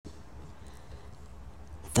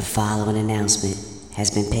The following announcement has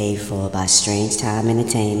been paid for by Strange Time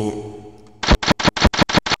Entertainment.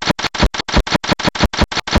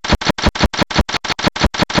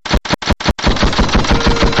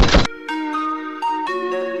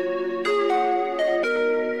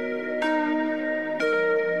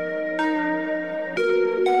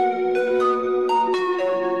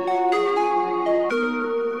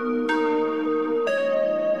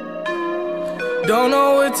 Don't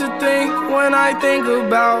know what to think when I think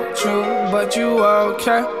about you, but you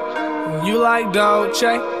okay. You like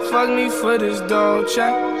Dolce, fuck me for this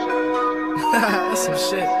Dolce. That's some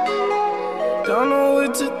shit. Don't know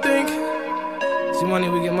what to think. See money,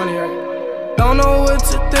 we get money, right? Don't know what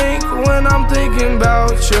to think when I'm thinking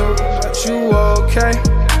about you, but you okay.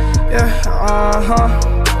 Yeah,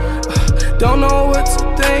 Don't know what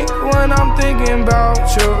to think when I'm thinking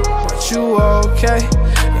about you, but you okay.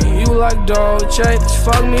 You like Dolce, just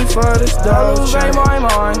fuck me for this Dolce. Elevate my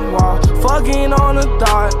mind while fucking on the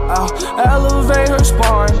thought. I'll elevate her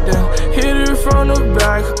spine, then hit her from the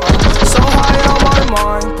back. So high on my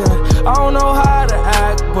mind that I don't know how to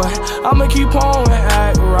act, but I'ma keep on and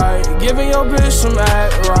act right. Giving your bitch some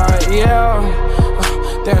act right, yeah.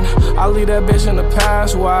 Then I leave that bitch in the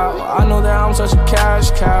past, wow. I know that I'm such a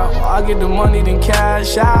cash cow. I get the money, then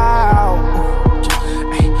cash out.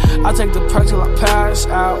 I take the perk till I pass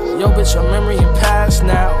out. Yo, bitch, your memory in past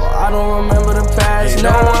now. I don't remember the past.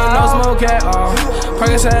 No one knows smoke at all.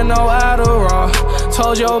 Percocet, no Adderall.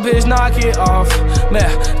 Told your bitch, knock it off.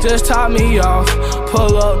 Man, just top me off.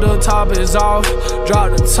 Pull up, the top is off.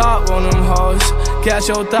 Drop the top on them hoes. Catch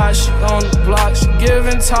your thoughts, she on the block. She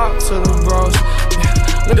giving top to the bros.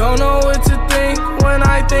 Yeah. Don't know what to think when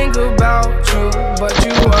I think about you, but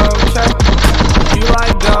you okay. You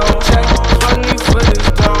like Dolce, fuck me for this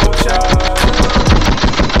Dolce.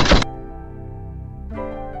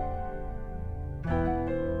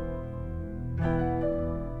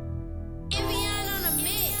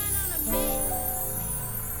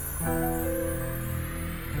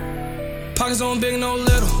 Pockets on big, no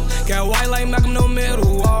little. Got white like Malcolm, no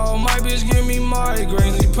middle. Oh, my bitch give me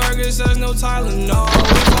migraines. These Percocets, no Tylenol.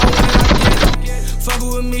 If I want it, I get it. Fuck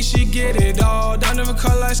with me, she get it. Oh, down never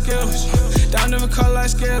cut like Skittles. Down never cut like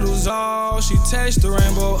Skittles. Oh, she taste the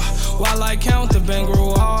rainbow while I count the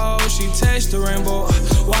bankroll. Oh, she taste the rainbow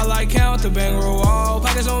while I count the bankroll. Oh,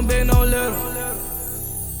 pockets on big, no little.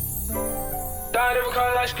 Down never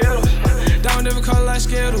cut like Skittles. Down never cut like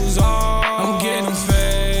Skittles. Oh, I'm getting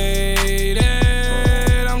faded.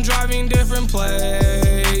 I'm driving different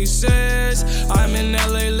places. I'm in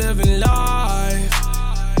LA living life.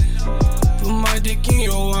 Put my dick in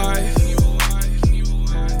your wife.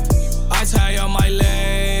 I tie up my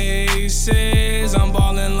laces. I'm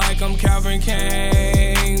ballin' like I'm Calvin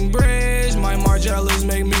Cambridge. My Margellas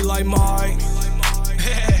make me like Mike.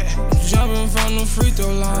 Jumping from the free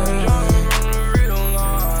throw line.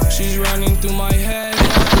 She's running through my head.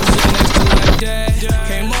 Next to my dad.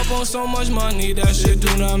 Came up on so much money, that shit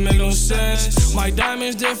do not make no sense. My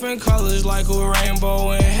diamonds different colors like a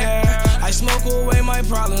rainbow in hair. I smoke away my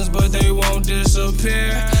problems, but they won't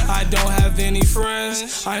disappear. I don't have any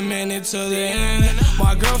friends, I'm in it to the end.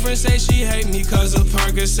 My girlfriend say she hate me cause of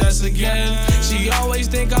Percocets again. She always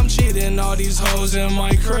think I'm cheating, all these hoes in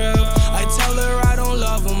my crib. I tell her I don't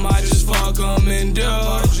love them, I just fuck them and do.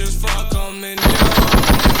 I just fuck them and do.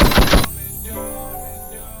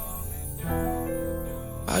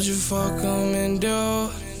 I just fuck them and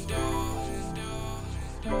do.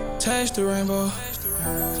 Taste the rainbow.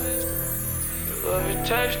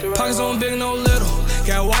 Pockets on big, no little.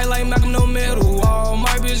 Got white like Malcolm, no middle. Oh,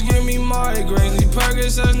 my bitch give me migraines. These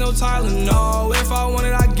Percocets, no Tylenol. If I want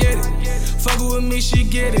it, I get it. Fuck with me, she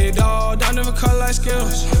get it. Oh, down never cut like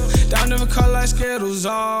Skittles. Down never cut like Skittles.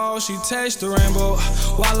 Oh, she taste the rainbow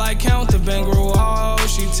while I count the bankroll. Oh,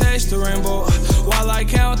 she taste the rainbow while I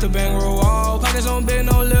count the bankroll. Oh, pockets on big,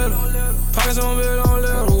 no little. Pockets on big, no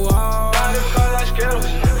little. Oh, down never cut like Skittles.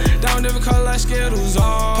 Down never cut like Skittles.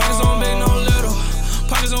 Oh, pockets on big, no little.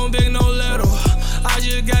 Pockets on big, no little. I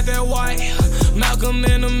just got that white Malcolm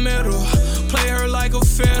in the middle. Play her like a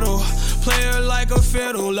fiddle. Play her like a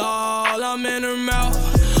fiddle. All I'm in her mouth.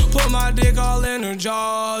 Put my dick all in her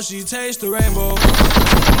jaw. She taste the rainbow.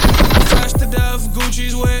 Fresh to death,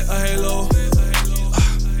 Gucci's with a halo.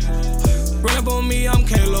 Run up on me, I'm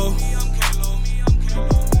Kalo.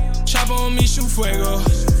 Chop on me, shoot fuego.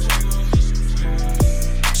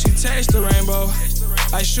 She taste the rainbow.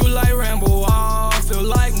 I shoot like Rambo. Oh, I feel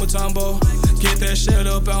like Mutombo. Get that shit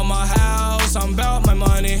up out my house. I'm about my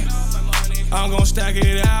money. I'm gon' stack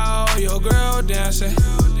it out. Your girl dancing.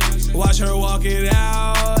 Watch her walk it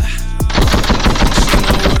out. She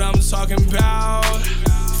know what I'm talking about.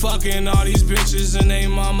 fucking all these bitches in they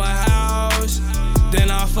mama house.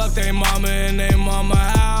 Then I fuck they mama in they mama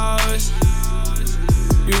house.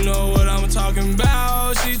 You know what I'm talking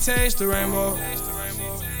about. She tastes the rainbow.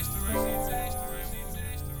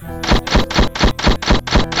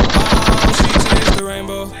 Oh, she tastes the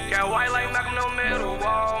rainbow. Got white like Malcolm no middle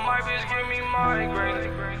wall. My bitch give me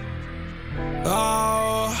migraine.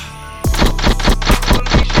 Oh.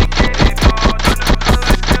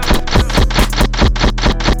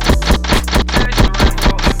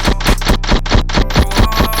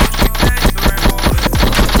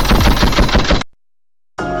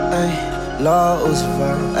 Law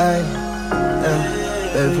Lucifer, ayy,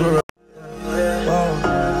 baby, put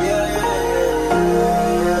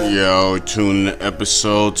Yo, tune in to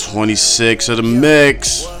episode 26 of The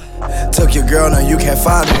Mix. Took your girl, now you can't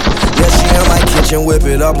find her. Yeah, she in my kitchen, whip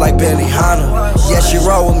it up like Benihana. Yeah, she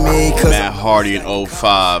roll with me, cause Matt Hardy in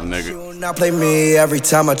 05, nigga. now play me every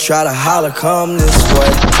time I try to holler. Come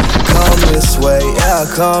this way, yeah,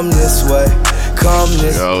 come this way. Come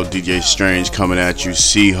this way. Yo, DJ Strange coming at you.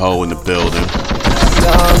 C-Ho in the building.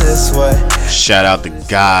 Come this way. Shout out the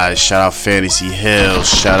guys. Shout out Fantasy Hills.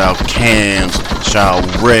 Shout out Cams. Shout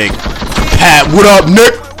out Rick. Pat, what up,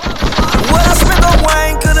 Nick? What I spent on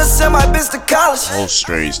Wayne, could've sent my bitch to college. Whole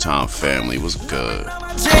Strange Time family was good.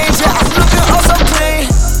 Jeans, yeah, I'm looking oh so clean.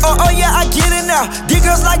 Oh yeah, I get it now. These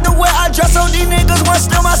girls like the way I dress, so these niggas want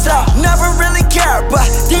steal my style. Never really care, but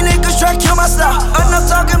these niggas try to kill my style. I'm not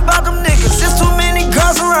talking about them niggas, there's too many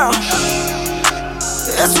girls around.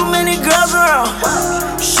 There's too many girls around.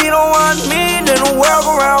 She don't want me, then the world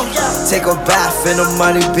around. Take a bath in the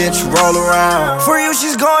money, bitch, roll around. For you,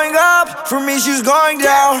 she's going up, for me, she's going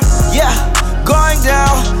down. Yeah, going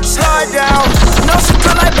down, slide down. No, she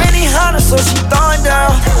feel like Benihana, so she throwing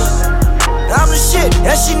down. I'm the shit,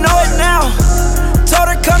 and she know it now.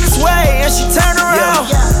 Told her come this way, and she turned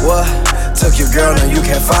around. Yeah. What? Took your girl, now you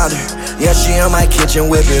can't find her. Yeah, she in my kitchen,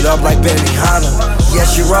 whip it up like Benihana. Yeah,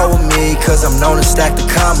 she roll with me, cause I'm known to stack the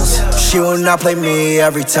commas. She will not play me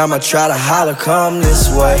every time I try to holler. Come this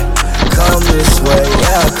way, yeah, come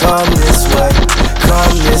this way.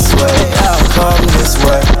 Come this way, yeah, come this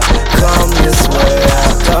way. Come this way,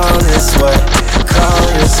 yeah, come this way. Come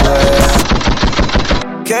this way,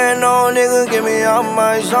 yeah. Can't no nigga get me out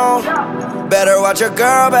my zone. Better watch your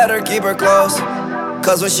girl, better keep her close.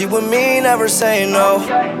 Cause when she with me, never say no.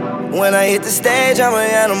 When I hit the stage, I'm an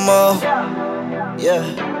animal. Yeah.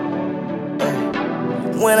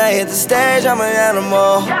 When I hit the stage, I'm an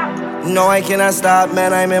animal. No, I cannot stop,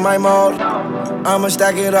 man, I'm in my mode. I'ma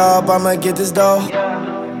stack it up, I'ma get this dough.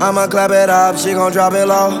 I'ma clap it up, she gon' drop it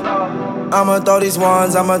low. I'ma throw these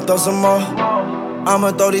ones, I'ma throw some more.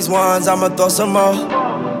 I'ma throw these ones, I'ma throw some more.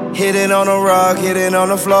 Hit it on the rug, hit it on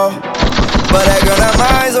the floor. But that girl not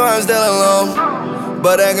mine, so I'm still alone.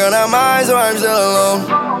 But that girl not mine, so I'm still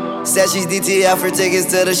alone. Said she's DTF for tickets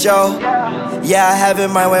to the show. Yeah, I have it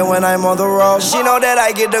my way when I'm on the road. She know that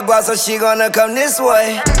I get the guap, so she gonna come this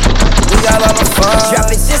way. We got all the fun.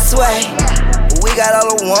 Drop it this way. We got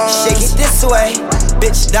all the ones. Shake it this way.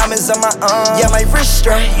 Bitch, diamonds on my arm. Yeah, my wrist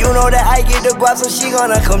straight. You know that I get the guap, so she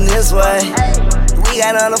gonna come this way. We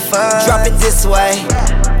got all the fun. Drop it this way.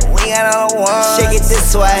 We got all the ones. Shake it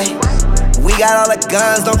this way. We got all the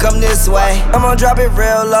guns, don't come this way. I'ma drop it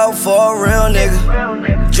real low for a real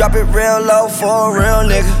nigga. Drop it real low for a real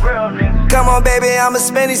nigga. Come on, baby, I'ma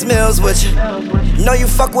spend these meals with you. Know you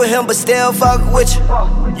fuck with him, but still fuck with you.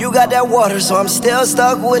 You got that water, so I'm still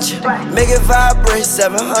stuck with you. Make it vibrate,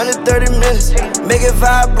 730 minutes. Make it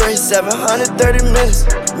vibrate, 730 minutes.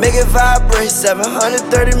 Make it vibrate,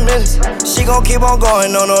 730 minutes. She gon' keep on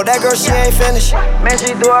going, no, that girl, she ain't finished. Man,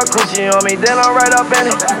 she threw her Gucci on me, then I'm right up in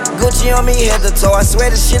it. Gucci on me, head to toe, I swear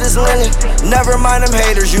this shit is linen. Never mind them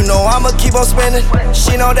haters, you know I'ma keep on spinning.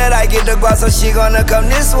 She know that I get the guap, so she gonna come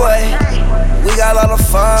this way. We got all the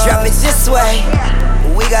fun. Drop it this way.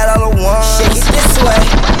 We got all the ones. Shake it this way.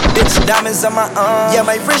 Bitch, diamonds on my arm. Yeah,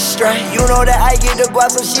 my wrist straight. You know that I get the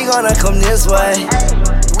guap, so she gonna come this way.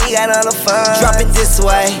 We got all the fun. Drop it this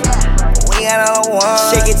way. We got all the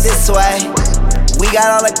ones. Shake it this way. We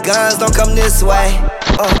got all the guns, don't come this way.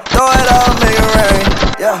 Throw it up, make it rain.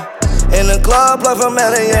 Yeah. In the club, plug from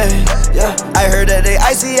LA, yeah. I heard that they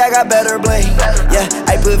icy, I got better bling. Yeah,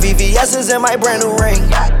 I put VVS's in my brand new ring.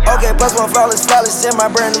 Okay, plus one flawless in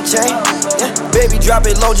my brand new chain. Yeah, baby, drop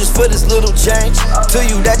it low just for this little change. To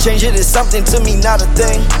you, that change, it is something, to me, not a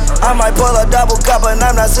thing. I might pull a double cup, and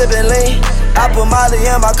I'm not sipping lean. I put Molly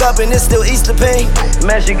in my cup, and it's still Easter pink.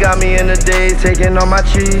 Man, she got me in the days, taking all my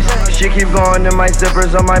cheese. She keep going in my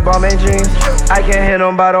zippers on my Balmain jeans. I can't hit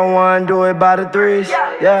them by the one, do it by the threes.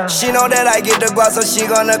 Yeah, she know that I get the guap, so she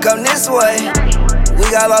gonna come this way. We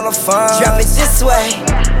got all the fun. Drop it this way.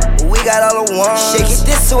 We got all the ones. Shake it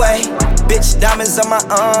this way. Bitch, diamonds on my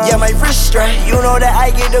arm. Yeah, my wrist straight. You know that I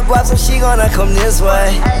get the guap, so she gonna come this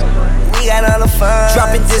way. We got all the fun.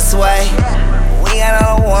 Drop it this way. We got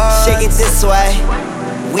all the ones. Shake it this way.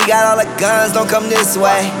 We got all the guns, don't come this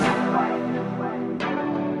way.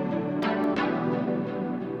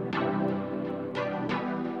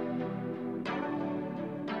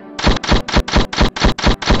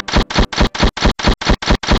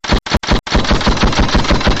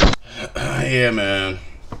 Yeah, man.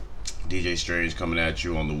 DJ Strange coming at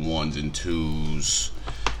you on the ones and twos.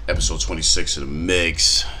 Episode 26 of the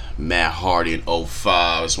mix. Matt Hardy in 05.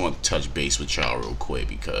 I just want to touch base with y'all real quick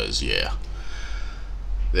because, yeah,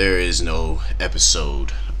 there is no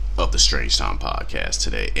episode of the Strange Time podcast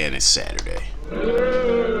today, and it's Saturday.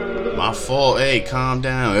 My fault. Hey, calm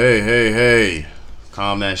down. Hey.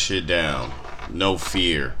 Calm that shit down. No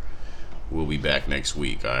fear. We'll be back next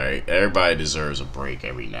week, alright? Everybody deserves a break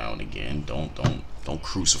every now and again. Don't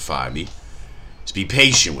crucify me. Just be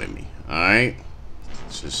patient with me, alright?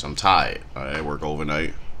 It's just, I'm tired. I work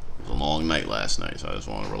overnight. It was a long night last night, so I just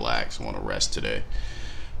want to relax. I want to rest today.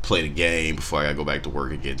 Play the game before I gotta go back to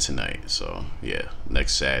work again tonight. So, yeah.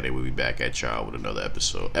 Next Saturday, we'll be back at y'all with another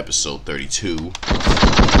episode. Episode 32.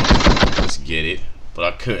 Let's get it. But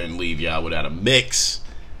I couldn't leave y'all without a mix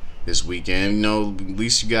this weekend. You know, at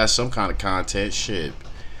least you got some kind of content. Shit,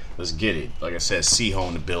 let's get it. Like I said, C-Ho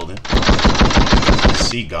in the building.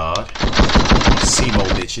 C-God. C-Mo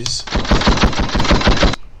bitches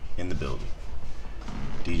in the building.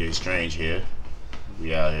 DJ Strange here.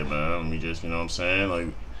 We out here, man. Let me just, you know what I'm saying? Like,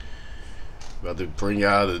 about to bring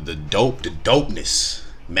y'all the dopeness.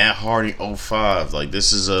 Matt Hardy 05. Like,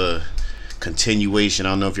 this is a continuation. I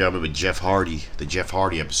don't know if y'all remember Jeff Hardy, the Jeff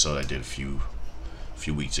Hardy episode I did a few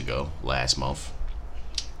weeks ago, last month.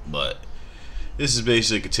 But this is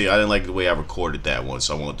basically I didn't like the way I recorded that one,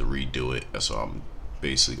 so I wanted to redo it. So I'm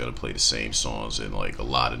basically gonna play the same songs and like a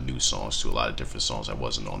lot of new songs too, a lot of different songs that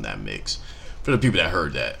wasn't on that mix. For the people that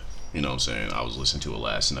heard that, you know what I'm saying? I was listening to it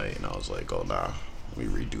last night and I was like, oh nah, let me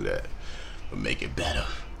redo that, but make it better.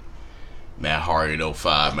 Matt Hardy in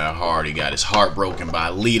 05. Matt Hardy got his heart broken by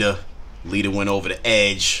Lita. Lita went over the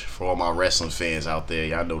edge. For all my wrestling fans out there,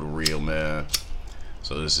 y'all know the real, man.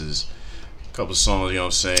 So this is a couple songs, you know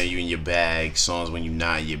what I'm saying, you in your bag, songs when you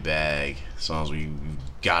not in your bag, songs when you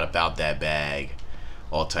got about that bag,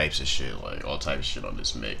 all types of shit, like all types of shit on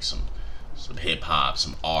this mix. Some hip hop,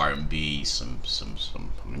 some R&B, some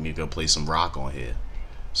we're gonna play some rock on here,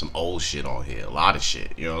 some old shit on here, a lot of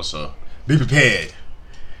shit, you know. So be prepared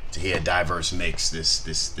to hear a diverse mix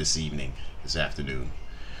this evening, this afternoon.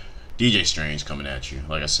 DJ Strange coming at you.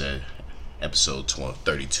 Like I said, episode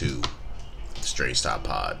 32. Strange Time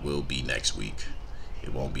Pod will be next week.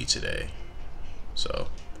 It won't be today. So,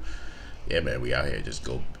 yeah, man, we out here. Just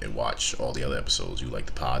go and watch all the other episodes. You like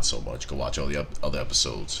the pod so much. Go watch all the other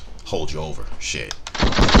episodes. Hold you over. Shit.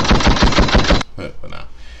 But nah,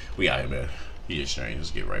 we out here, man. DJ Strange.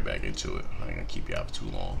 Let's get right back into it. I ain't gonna keep you out for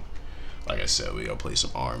too long. Like I said, we gonna play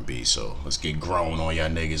some R&B. So, let's get grown on y'all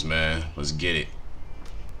niggas, man. Let's get it.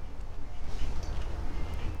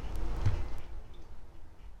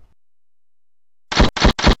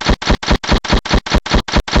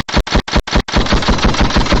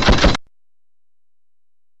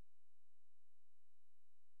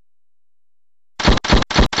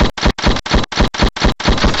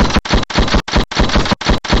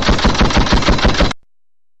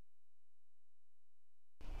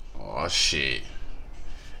 Oh shit.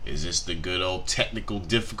 Is this the good old technical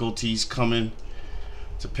difficulties coming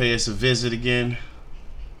to pay us a visit again?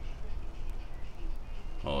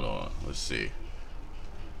 Hold on, let's see.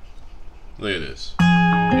 Look at this.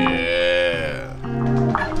 Yeah.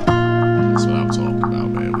 That's what I'm talking about,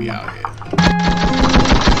 man. We out here.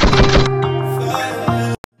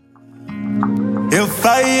 If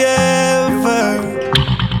I ever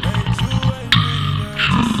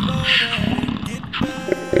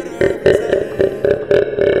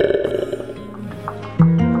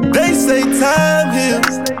they say time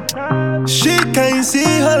heals. She can't see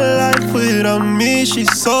her life without me.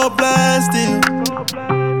 She's so blasted.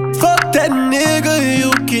 Fuck that nigga,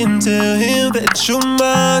 you can tell him that you're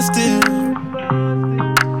mine still.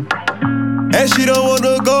 And she don't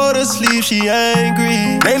wanna go to sleep, she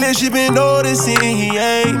angry. Lately she been noticing he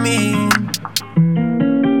ain't me.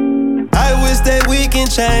 I wish that we can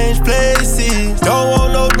change places. Don't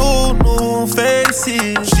want no new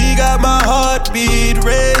faces. She got my heartbeat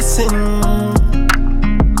racing.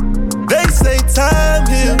 They say time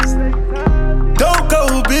heals. Don't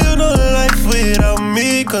go build no life without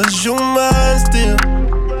me, cause you mine still.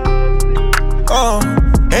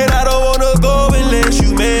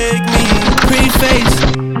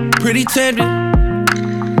 pretty tempted,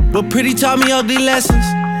 but pretty taught me ugly lessons.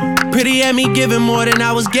 Pretty had me giving more than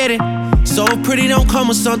I was getting. So if pretty don't come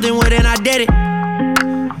with something, well then I did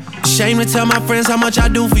it. Shame to tell my friends how much I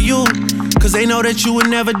do for you, cause they know that you would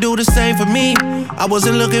never do the same for me. I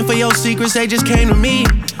wasn't looking for your secrets, they just came to me.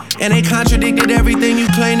 And they contradicted everything you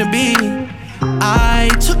claim to be. I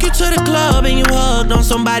took you to the club and you hugged on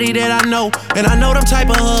somebody that I know. And I know them type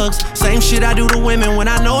of hugs, same shit I do to women when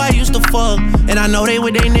I know I used to fuck. And I know they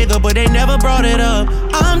with they nigga, but they never brought it up.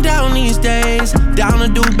 I'm down these days, down to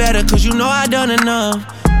do better, cause you know I done enough.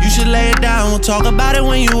 You should lay it down, we'll talk about it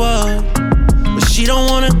when you up. But she don't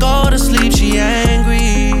wanna go to sleep, she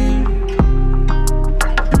angry.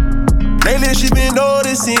 Lately she been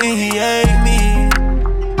noticing he ain't me.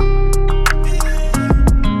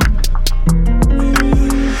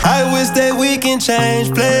 I wish that we can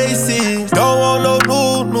change places. Don't want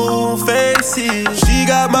no new faces. She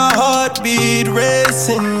got my heartbeat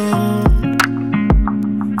racing.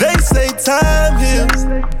 They say time heals.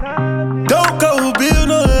 Don't go build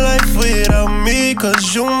no life without me,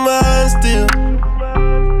 cause you mine still.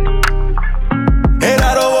 And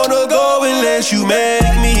I don't wanna go unless you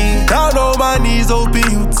make me. Down on my knees, hoping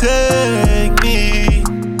you take me.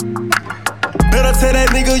 Better tell that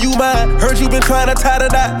nigga you mine. Heard you been trying to tie the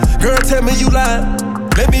knot. Girl, tell me you lying.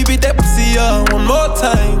 Let me beat that pussy up one more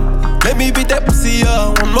time. Let me beat that pussy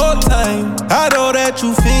up one more time. I know that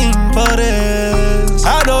you fiend for this.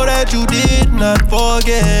 I know that you did not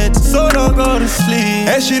forget. So don't go to sleep.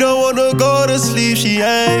 And she don't wanna go to sleep, she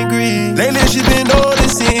angry. Lately she been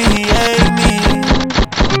noticing he ain't me.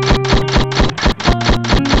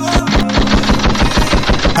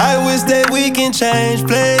 I wish that we can change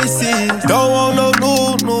places. Don't want no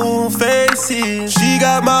new faces. She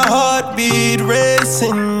got my heartbeat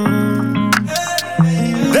racing.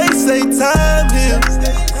 They say time heals.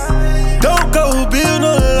 Don't go build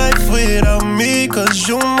no life without me, cause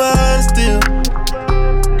you mine still.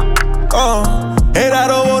 And I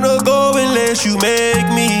don't wanna go unless you make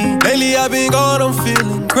me. Lately I've been gone, I'm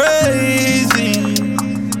feeling crazy.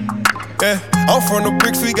 Yeah, I'm from the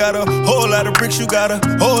bricks, we got a whole lot of bricks, you got a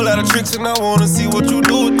whole lot of tricks, and I wanna see what you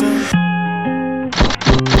do with them.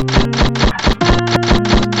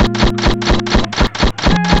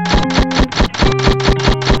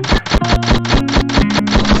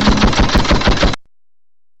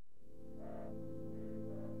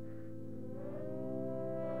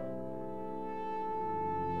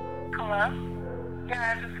 Hello?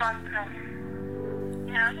 Yeah, I just lost him.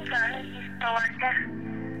 Yeah, I'm sorry. You still like that?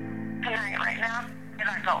 Tonight, right now? Did I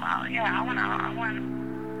go out? Yeah, I went out. I went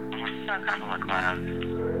to a couple of clubs.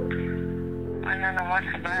 And then I went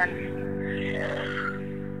to bed.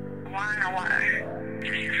 Why or what?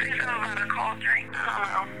 Did you say something about a cold drink? I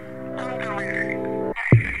don't know. I'm delirious.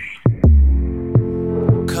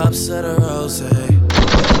 Cups of the rose,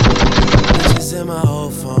 bitches in my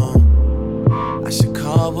old phone. I should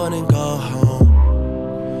call one and go home.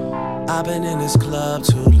 I've been in this club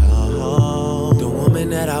too long. The woman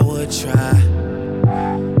that I would try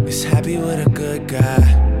is happy with a good guy,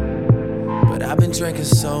 but I've been drinking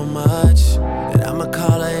so much that I'ma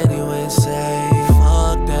call her anyway and say,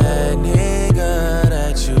 fuck that nigga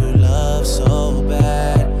that you love so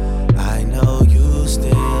bad. I know you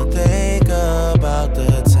still think about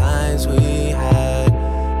the times we had.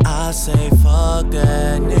 I say fuck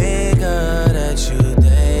that nigga that you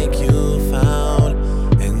think you found,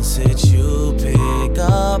 and since you picked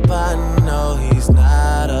up, I know he's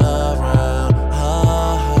not around.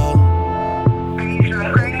 Are you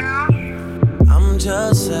drunk right now? I'm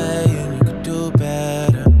just saying you could do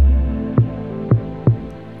better.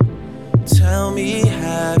 Tell me,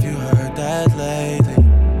 have you heard that lately?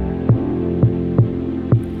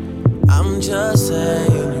 I'm just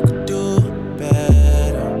saying you could do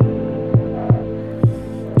better.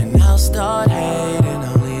 And I'll start hating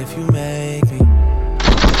only if you make me.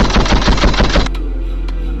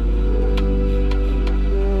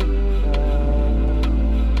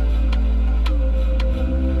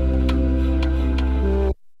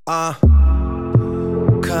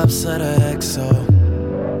 Cups of the XO.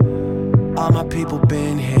 All my people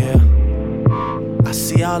been here. I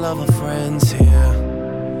see all of her friends here.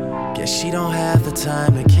 Guess she don't have the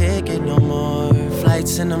time to kick it no more.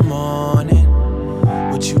 Flights in the morning.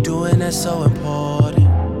 What you doing that's so important?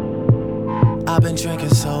 I've been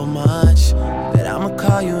drinking so much that I'ma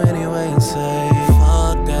call you anyway and say,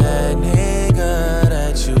 fuck that nigga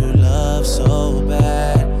that you love so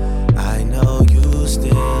bad. I know you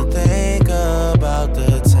still think about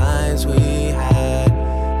the times we had.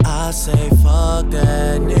 I say fuck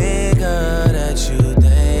that nigga that you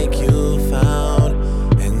think you found,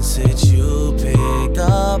 and since you picked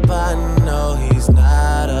up, I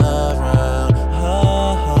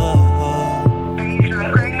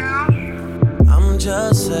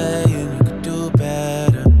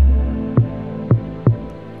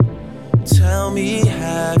Tell me,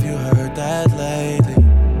 have you heard that lately?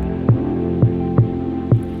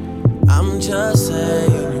 I'm just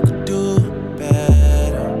saying you could do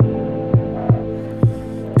better,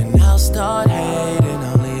 and I'll start hating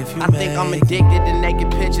only if you I think I'm addicted to naked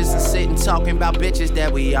pictures and sitting talking about bitches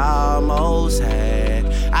that we almost had.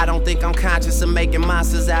 I don't think I'm conscious of making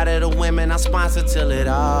monsters out of the women I sponsor till it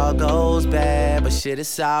all goes bad. But shit,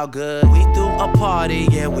 it's all good. We threw a party,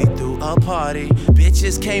 yeah, we threw a party.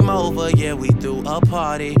 Bitches came over, yeah, we threw a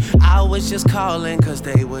party. I was just calling cause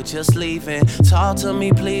they were just leaving. Talk to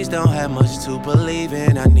me, please, don't have much to believe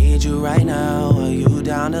in. I need you right now, are you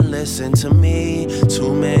down to listen to me?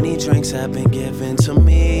 Too many drinks have been given to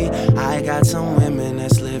me. I got some women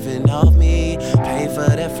that's living off me. Pay for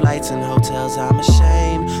their flights and hotels, I'm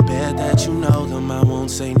ashamed. Bet that you know them, I won't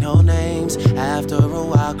say no names. After a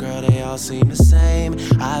while, girl, they all seem the same.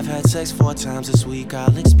 I've had sex 4 times this week,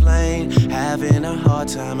 I'll explain. Having a hard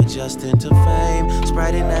time adjusting to fame.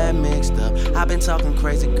 Sprite and that mixed up. I've been talking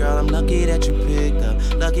crazy, girl, I'm lucky that you picked up.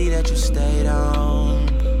 Lucky that you stayed on.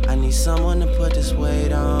 I need someone to put this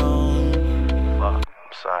weight on. Fuck,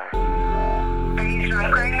 I'm sorry. Are you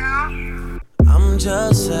drunk right now? I'm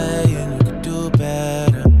just saying you could do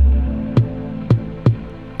better.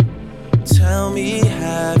 Tell me,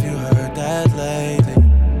 have you heard that lately?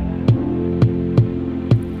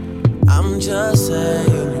 I'm just saying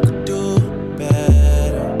you could do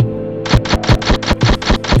better,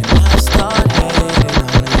 and I'll start hating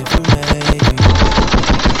only if you make me.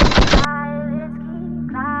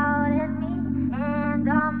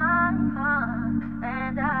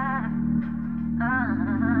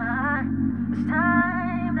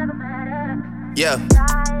 Yeah.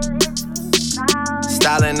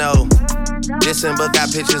 Styling, no. Dissing, but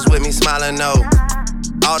got pictures with me smiling, no.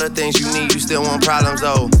 All the things you need, you still want problems,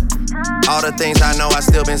 though. All the things I know, I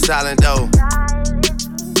still been silent, though.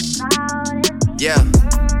 Yeah.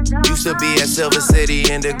 Used to be at Silver City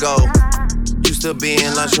Indigo. Used to be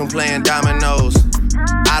in lunchroom playing dominoes.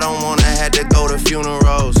 I don't wanna have to go to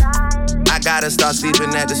funerals. I gotta start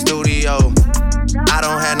sleeping at the studio. I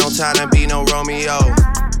don't have no time to be no Romeo.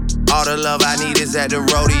 All the love I need is at the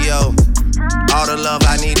rodeo. All the love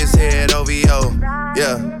I need is here at OVO.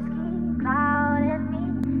 Yeah.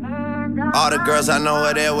 All the girls I know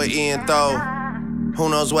are there with Ian Throw. Who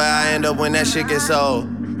knows where I end up when that shit gets old?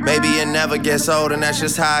 Maybe it never gets old and that's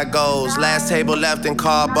just how it goes. Last table left in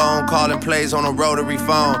Carbone, calling plays on a rotary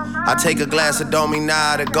phone. I take a glass of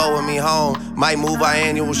Domina to go with me home. Might move our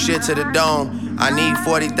annual shit to the dome. I need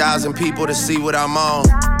 40,000 people to see what I'm on.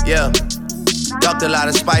 Yeah. Ducked a lot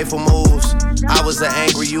of spiteful moves. I was an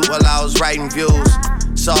angry youth while I was writing views.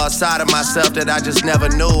 Saw a side of myself that I just never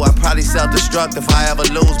knew. I probably self-destruct if I ever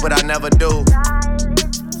lose, but I never do.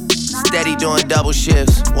 Steady doing double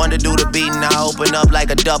shifts. One to do the beating, I open up like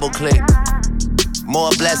a double click.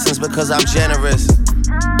 More blessings because I'm generous.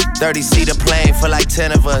 30-seater plane for like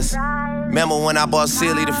 10 of us. Remember when I bought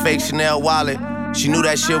Celie the fake Chanel wallet? She knew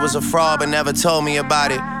that shit was a fraud but never told me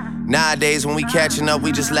about it. Nowadays when we catching up,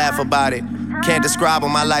 we just laugh about it. Can't describe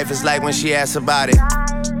what my life is like when she asks about it.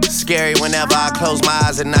 Scary whenever I close my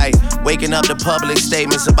eyes at night. Waking up to public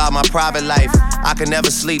statements about my private life. I can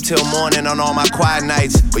never sleep till morning on all my quiet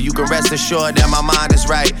nights. But you can rest assured that my mind is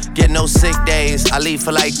right. Get no sick days. I leave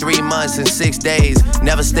for like 3 months and 6 days.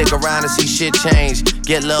 Never stick around to see shit change.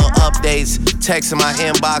 Get little updates. Texts in my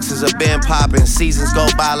inboxes have been popping. Seasons go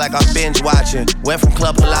by like I'm binge watching. Went from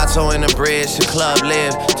Club Palazzo in the bridge to Club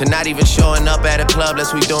Live, to not even showing up at a club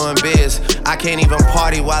unless we doing biz. I can't even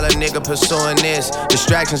party while a nigga pursuing this.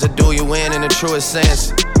 Distractions will do you in the truest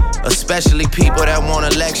sense. Especially people that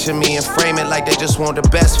wanna lecture me and frame it like they just want the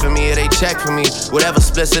best for me, or they check for me. Whatever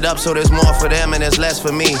splits it up so there's more for them and there's less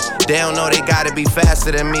for me. They don't know they gotta be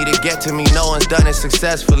faster than me to get to me. No one's done it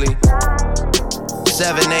successfully.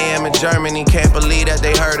 7 a.m. in Germany, can't believe that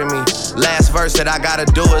they heard of me. Last verse that I gotta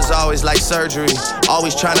do is always like surgery.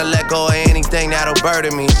 Always trying to let go of anything that'll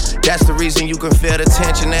burden me. That's the reason you can feel the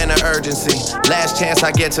tension and the urgency. Last chance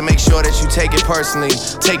I get to make sure that you take it personally.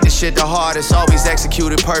 Take the shit to heart, it's always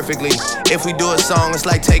executed perfectly. If we do a song, it's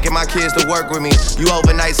like taking my kids to work with me. You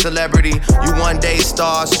overnight celebrity, you one day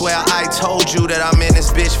star. Swear I told you that I'm in this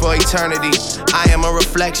bitch for eternity. I am a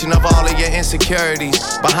reflection of all of your insecurities.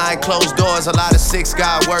 Behind closed doors, a lot of six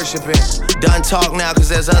God worshiping. Done talk now cause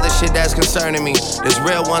there's other shit that's concerning me. There's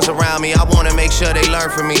real ones around me, I wanna make sure they learn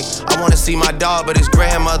from me. I wanna see my dog but his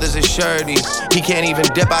grandmother's a surety. He can't even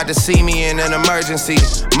dip out to see me in an emergency.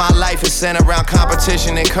 My life is centered around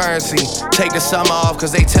competition and currency. Take the summer off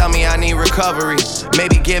cause they tell me I need recovery.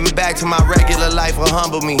 Maybe getting back to my regular life will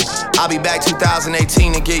humble me. I'll be back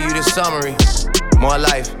 2018 to give you the summary. More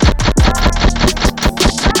life.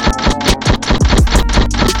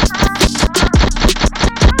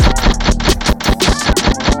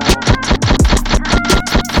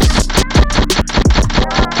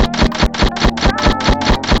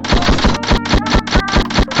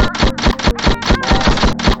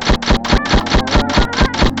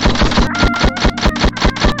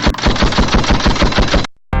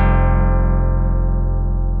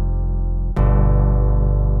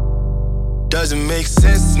 doesn't make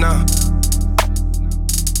sense now.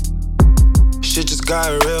 Shit just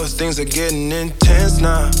got real, things are getting intense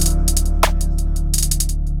now.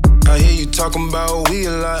 I hear you talking about we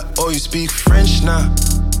a lot, or you speak French now.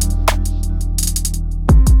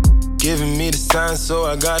 Giving me the sign, so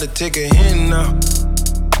I gotta take a hint now.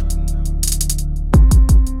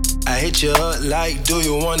 I hit you up like, do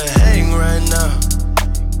you wanna hang right now?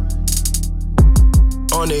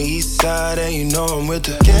 On the east side, and you know I'm with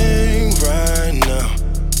the gang right now.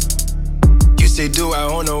 You say, do I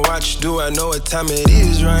own a watch? Do I know what time it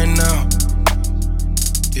is right now?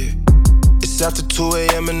 Yeah. It's after 2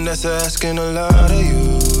 a.m. and that's asking a lot of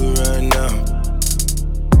you right now.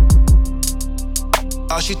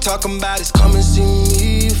 All she talking about is come and see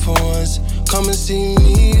me for once. Come and see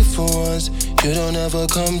me for once. You don't ever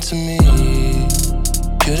come to me.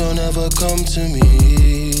 You don't ever come to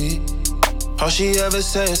me. All she ever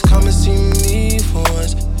says, come and see me for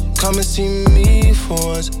once. Come and see me for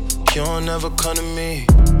once. You don't ever come to me.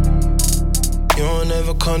 You don't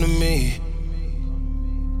ever come to me.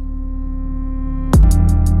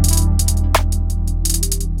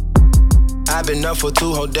 I've been up for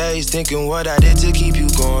 2 whole days, thinking what I did to keep you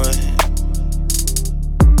going.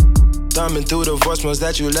 Thumbing through the voicemails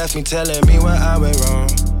that you left me, telling me where I went wrong.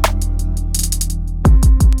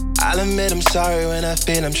 I'll admit I'm sorry when I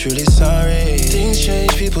feel I'm truly sorry. Things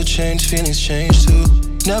change, people change, feelings change too.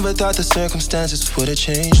 Never thought the circumstances would've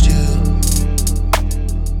changed you.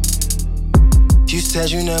 You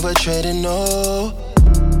said you never traded, no.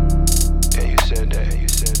 Yeah, you said that.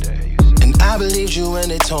 I believed you when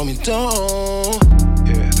they told me don't.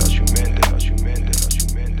 Yeah, I thought you meant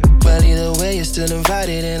it. Well, either way, you're still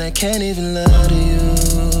invited, and I can't even lie to you.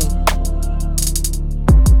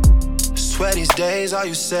 Swear these days, all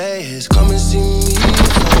you say is come and see me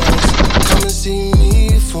for once. Come and see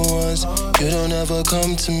me for once. You don't ever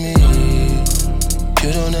come to me.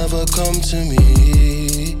 You don't ever come to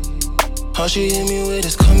me. All she hit me with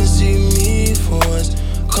is come and see me for once.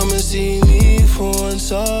 Come and see me for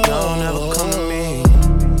once. Oh, y'all never come to me.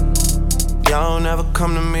 Y'all never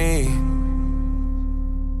come to me.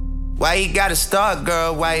 Why you gotta start,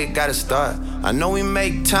 girl? Why you gotta start? I know we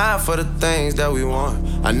make time for the things that we want.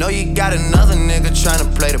 I know you got another nigga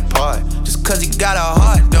tryna play the part. Just cause he got a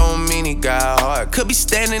heart don't mean he got a heart. Could be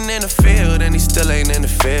standing in the field and he still ain't in the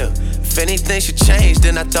field. If anything should change,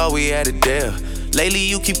 then I thought we had a deal. Lately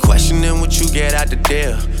you keep questioning what you get out the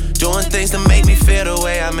deal. Doing things to make me feel the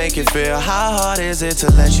way I make it feel. How hard is it to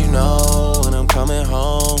let you know when I'm coming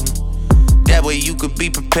home? That way you could be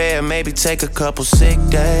prepared. Maybe take a couple sick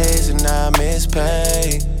days and not miss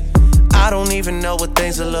pay. I don't even know what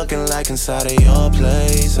things are looking like inside of your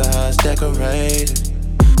place or how it's decorated.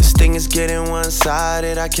 This thing is getting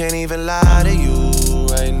one-sided. I can't even lie to you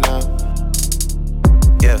right now.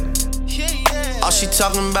 Yeah. All she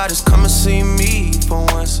talking about is come and see me for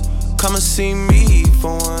once. Come and see me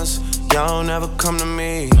for once. Y'all never come to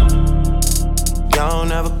me. Y'all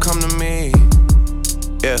never come to me.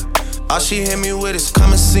 Yeah. All she hit me with is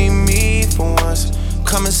come and see me for once.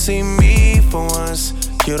 Come and see me for once.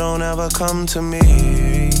 You don't ever come to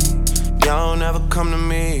me. Y'all never come to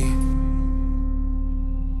me.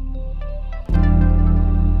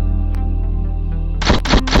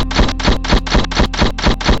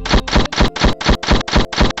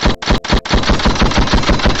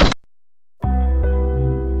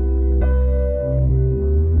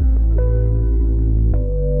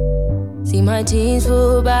 See my teens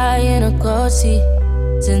flew by in a cold seat.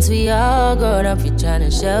 Since we all grown up, you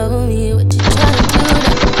tryna show me what you tryna do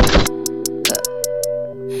now.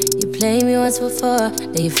 You played me once before,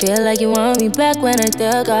 now you feel like you want me back when I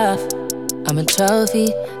took off. I'm a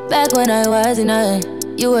trophy, back when I wasn't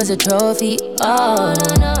nothing, you was a trophy. Oh,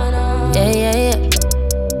 yeah, yeah, yeah.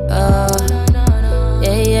 Oh,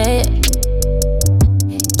 yeah, yeah, yeah.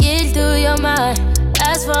 Get through your mind,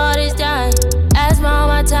 ask for all this time, ask for all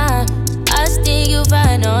my time. I think you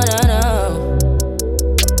fine, no, no, no.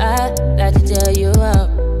 I like to tell you out,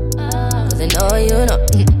 cause I know you know.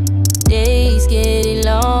 Days getting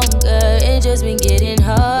longer, it just been getting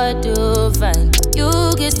hard to find. You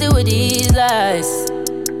can still with these lies,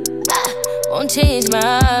 won't change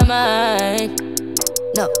my mind.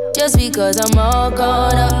 No, just because I'm all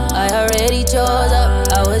grown up, I already chose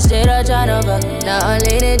up. I was straight up tryna fuck, now I'm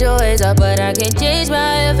leaning towards up. But I can't change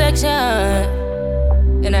my affection,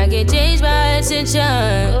 and I can't change my attention.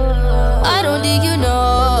 I don't think you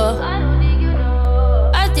know,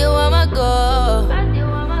 I still want my girl,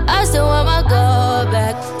 I still want my girl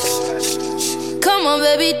back. Come on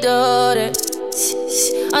baby, do that.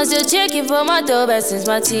 I'm still checking for my dough back since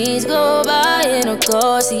my teens go by in a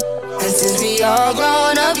car seat. And since we all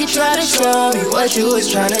grown up, you try to show me what you was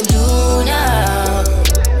trying to do now.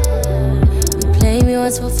 You played me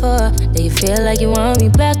once before, now you feel like you want me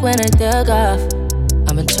back when I dug off.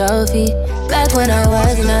 I'm a trophy, back when I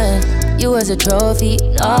was nothing, you was a trophy,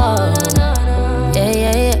 no. Yeah,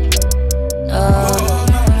 yeah, yeah, no.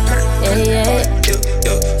 Yeah,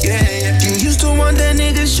 yeah. You used to want that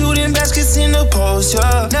nigga shooting baskets in the post,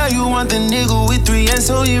 yeah. Now you want the nigga with 3 and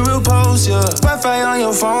so he repose, yeah. Wi-Fi on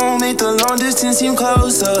your phone make the long distance seem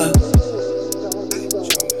closer.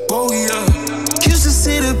 Oh yeah. Used to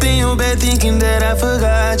sit up in your bed thinking that I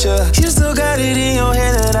forgot ya. You still got it in your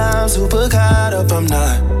head that I'm super caught up, I'm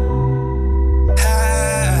not.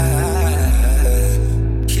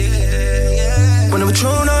 When the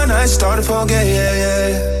patrol all night started to forget,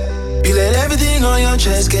 yeah. You let everything on your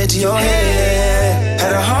chest get to your head.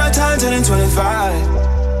 Had a hard time turning 25.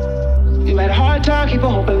 You had a hard time keeping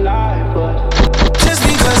hope alive, but just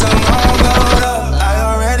because I'm all blown up, I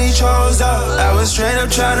already chose up. I was straight up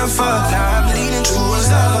trying to fuck, now I'm leaning towards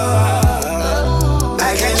love.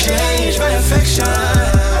 I can't change my affection.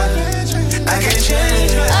 I can't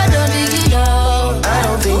change my I don't think you know. I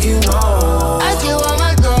don't think you know. I still want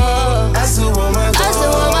my goal. I still want my goal. I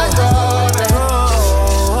still want my goal.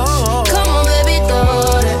 Come on, baby,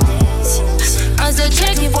 throw that. I'm still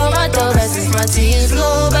checking for my dough. That's since my tears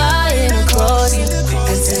go by in a closing.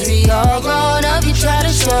 And since we all grown up, you try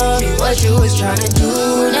to show me what you was trying to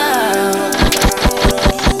do now.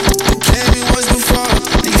 Came me once before.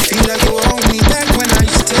 Do you feel like you owe me back when I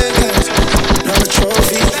used to get another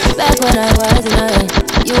trophy? Back when I was nothing,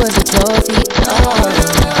 you was a trophy. Oh.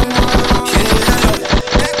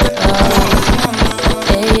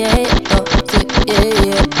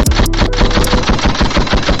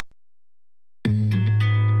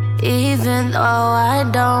 Even though I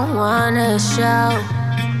don't wanna show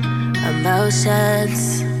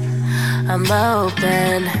emotions, I'm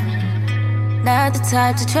open. Not the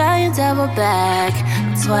type to try and double back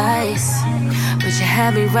twice, but you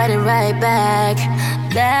had me running right back.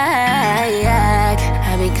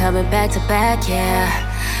 Had me coming back to back, yeah.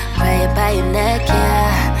 Playing by your neck,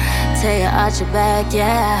 yeah. Tell you arch your back,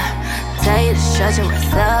 yeah. Tell you to shut your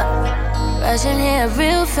what's up. Rushing here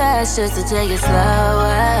real fast just to take it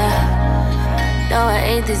slower. No, I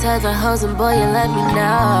ain't these other hoes, and boy, you let me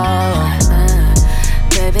know.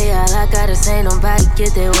 Baby, all I gotta say, nobody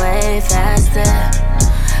get their way faster.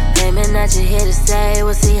 Claiming that you're here to stay,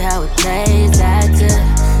 we'll see how it plays after.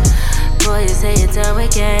 Boy, you say you're done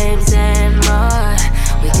with games and more.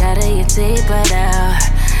 We gotta get deeper now,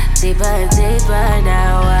 deeper and deeper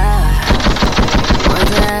now.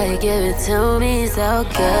 Wonder how you give it to me so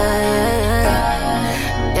good.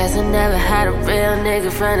 Guess I never had a real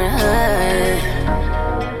nigga from the hood.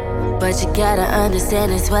 But you gotta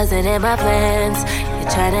understand this wasn't in my plans.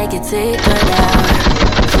 You're tryna get deeper now.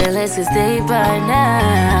 Feelings is deeper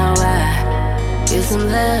now. Give some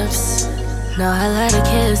lips. Know I like to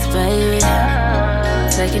kiss, baby.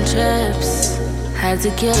 Taking trips. Had to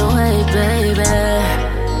get away, baby.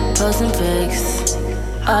 Posting pics.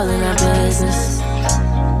 All in our business.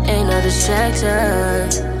 Ain't no distraction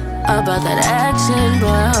about that action, boy.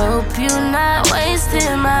 I hope you're not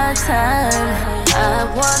wasting my time. I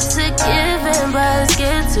want to give in, but it's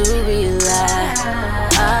scared to rely.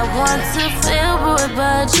 I want to feel good,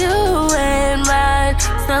 but you ain't mine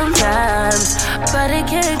sometimes. But it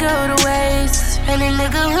can't go to waste. Any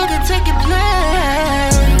nigga who can take your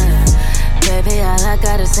place. Baby, all I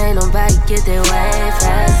gotta say, nobody get their way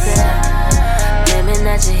faster. Claiming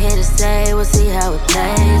that you're here to stay, we'll see how it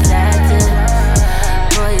plays after.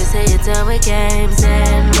 Boy, you say you're done with games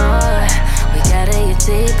and more. We gotta get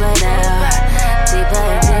deeper now, deeper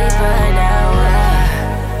and deeper now.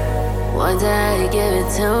 Wonder how you give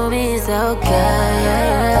it to me so good.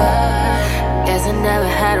 Guess I never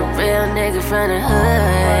had a real nigga from the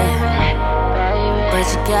hood. But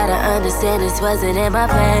you gotta understand this wasn't in my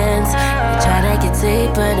plans. We're tryna get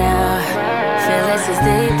deeper now. Feelings is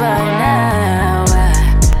deeper now.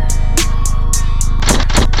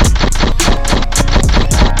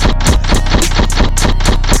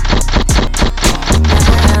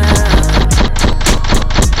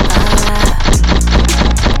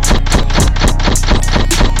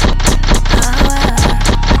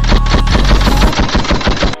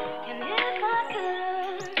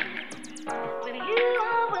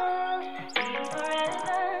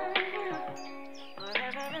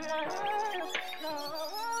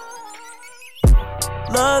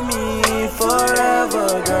 Love me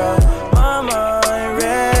forever, girl. My mind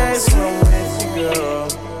rests from with you, girl.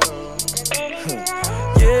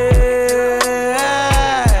 Yeah.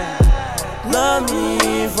 Love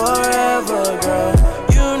me forever, girl.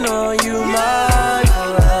 You know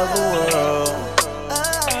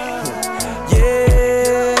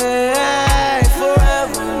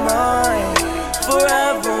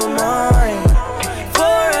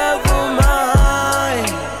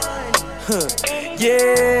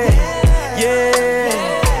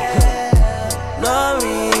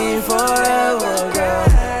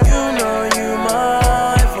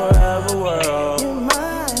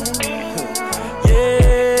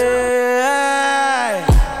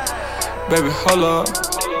Hold up.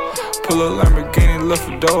 Pull a Lamborghini, lift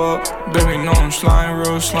a door up. Baby, know I'm slime,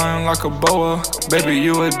 real slime like a boa. Baby,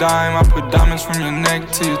 you a dime, I put diamonds from your neck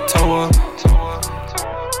to your toe up.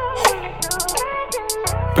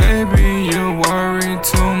 Baby, you worry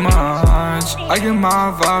too much. I get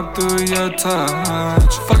my vibe through your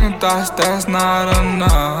touch. Fucking thoughts, that's not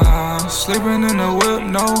enough. Sleeping in the whip,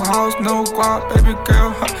 no house, no guap. Baby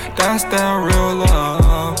girl, that's that real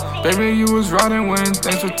love. Baby, you was riding when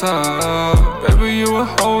things were tough. Baby, you a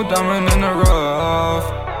whole diamond in the rough.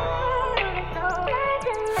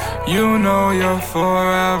 You know you're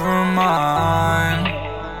forever mine.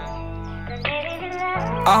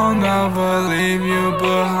 I'll never leave you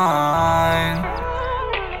behind.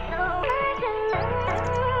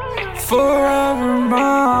 Forever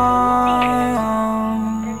mine.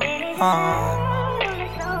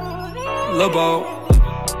 Lobo.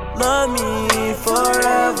 Love me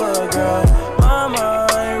forever, girl. My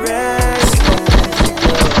mind rests on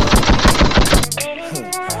you,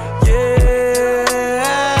 yeah.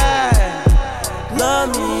 Love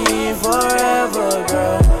me forever,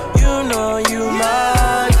 girl. You know you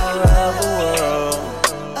mine forever, world.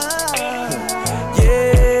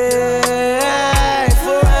 Yeah,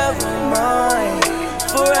 forever mine,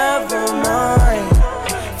 forever mine,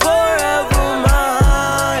 forever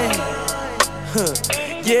mine.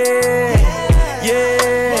 Yeah,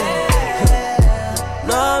 yeah.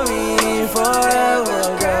 Love me forever,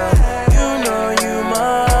 girl. You know you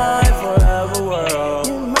mine forever, world.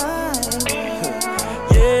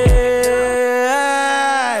 Yeah.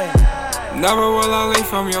 Never will I leave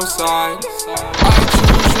from your side. I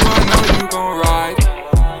choose you, I know you gon' ride.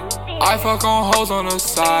 I fuck on hoes on the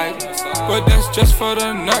side, but that's just for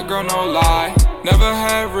the nut, girl, no lie. Never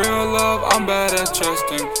had real love, I'm bad at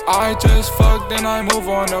trusting. I just fuck, then I move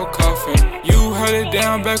on, no cuffing. You held it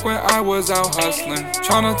down back when I was out hustling,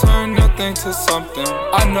 tryna turn nothing to something.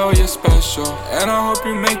 I know you're special, and I hope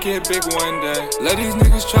you make it big one day. Let these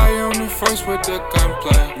niggas try you on the first with the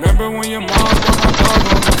gunplay. Remember when your mom brought my dog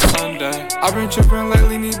on a Sunday? I've been tripping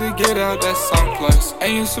lately, need to get out that someplace.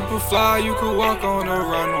 And you super fly, you could walk on the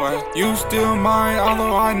runway. You still mine,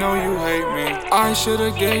 although I know you hate me. I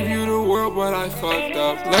should've gave you the world, but I fucked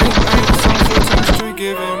up. Late night, some 14th Street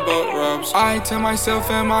giving butt rubs. I tell myself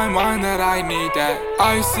in my mind that I need that.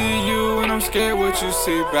 I see you and I'm scared what you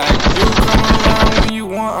see back. You come around when you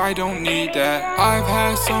want, I don't need that. I've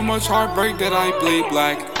had so much heartbreak that I bleed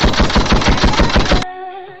black.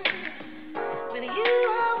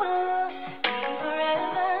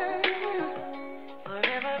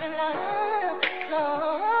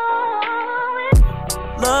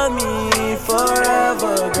 Love me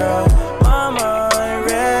forever, girl. My mind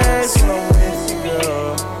rests on with you,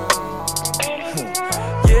 girl.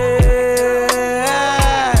 Yeah.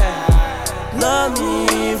 Love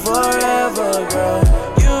me forever, girl.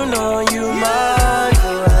 You know you mine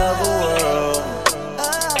forever, world.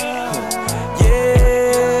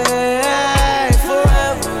 Yeah.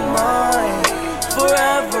 Forever mine,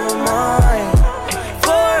 forever mine,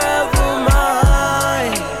 forever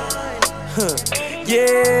mine.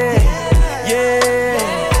 Yeah, yeah.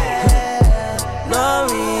 Love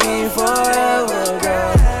me forever,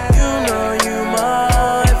 girl. You know you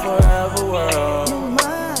mine forever, world.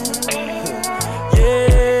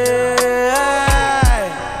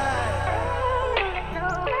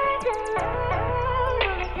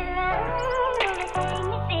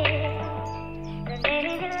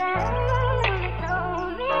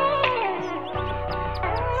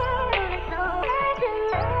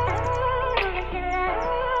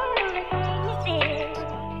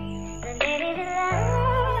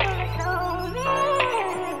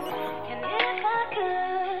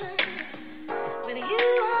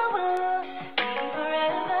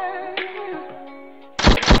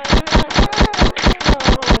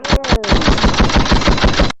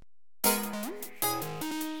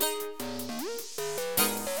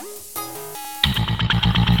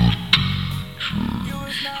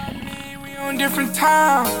 Different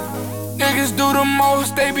time. Niggas do the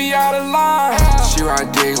most, they be out of line. She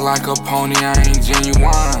ride dick like a pony, I ain't genuine.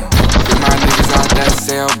 Get my niggas out that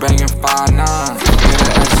cell, banging 5'9". Get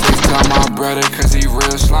a F6, tell my brother, cause he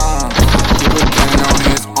real slime. Keep a cannon on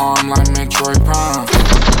his arm like Metroid Prime.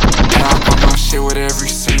 And I pump my shit with every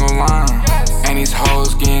single line. And these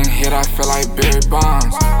hoes getting hit, I feel like Barry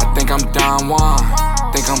Bonds. I think I'm Don Juan,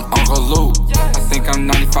 think I'm Uncle Luke. I think I'm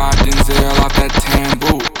 95 Denzel off that tan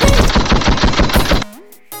boot.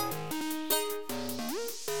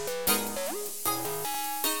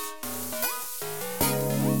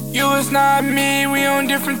 You is not me, we on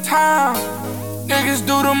different time. Niggas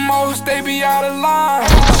do the most, they be out of line.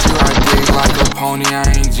 She ride dick like a pony, I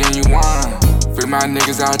ain't genuine. Bring my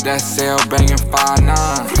niggas out that cell, banging 5'9".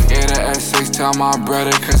 Yeah, the S6 tell my brother,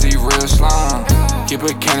 cause he real slime. Keep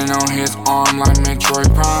a cannon on his arm like Metroid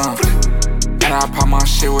Prime. And I pop my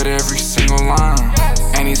shit with every single line.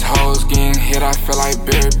 And these hoes getting hit, I feel like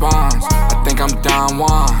Barry Bonds. I think I'm Don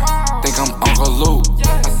Juan, think I'm Uncle Luke.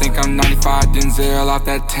 I think I'm 95 Denzel off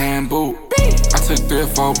that tan boot. I took 3 or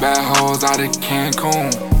 4 bad hoes out of Cancun.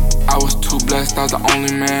 I was too blessed, I was the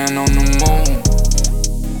only man on the moon.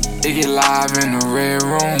 It get live in the red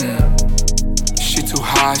room. She too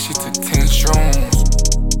high, she took 10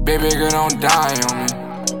 shrooms. Baby girl, don't die on me.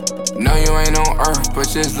 No, you ain't on earth, but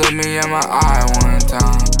just look me in my eye one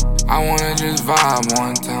time. I wanna just vibe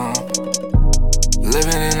one time.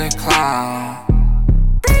 Living in a cloud.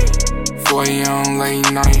 For a young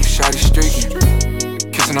late night, shawty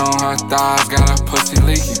streaking. Kissing on her thighs, got her pussy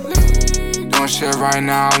leaking. Doing shit right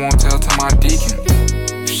now, I won't tell to my deacon.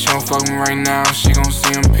 If she don't fuck me right now, she gon'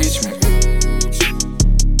 see impeachment.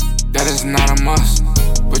 That is not a must,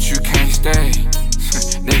 but you can't stay.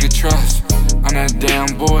 Nigga, trust, I'm that damn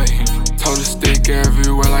boy. Told her stick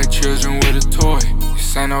everywhere like children with a toy.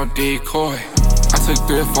 This ain't no decoy. I took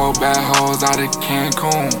 3 or 4 bad hoes out of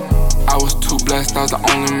Cancun. I was too blessed, I was the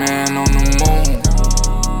only man on the moon.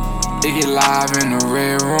 It get live in the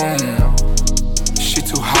red room. She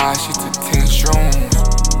too high, she took 10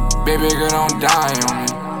 shrooms. Baby girl, don't die on me.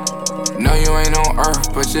 No, you ain't on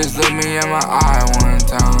earth, but just look me in my eye one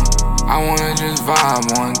time. I wanna just vibe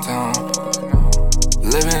one time.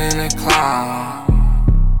 Living in a cloud.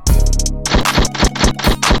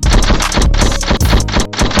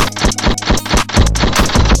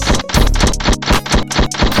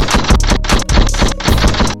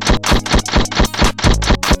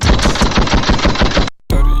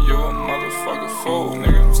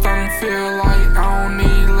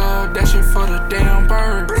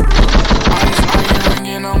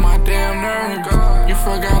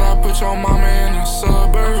 Your mama in the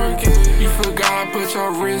suburbs. You forgot I put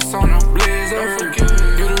your wrist on the blizzard.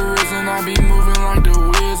 You the reason I be moving like the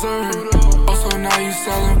wizard. Also now you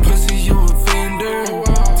selling pussy, you a vendor.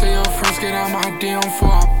 Tell your friends get out my DM before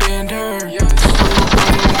I bend her. For your brother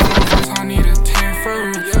want a voice, I need a 10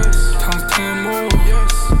 first. Times 10 more.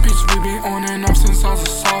 Bitch, we been on and off since I was a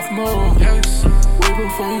sophomore. Way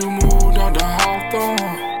before you moved out the Hawthorne,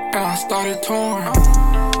 and I started touring.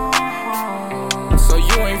 So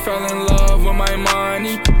you ain't fell in love with my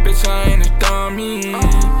money, bitch, I ain't a dummy.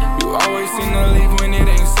 You always seem to leave when it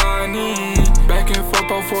ain't sunny. Back and forth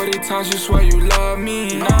about 40 times, you swear you love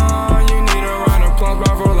me. Nah, you need a round of applause,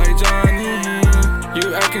 my bro, like Johnny.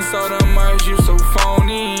 You acting so damn much, you so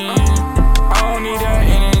phony. I don't need that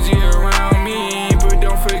energy around me, but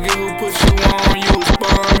don't forget who put you on, you was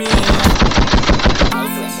born me.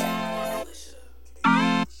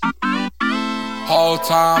 Whole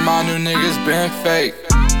time I knew niggas been fake.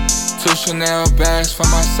 2 Chanel bags for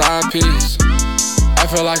my side piece. I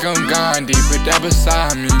feel like I'm Gandhi, but that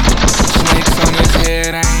beside me. Snakes on his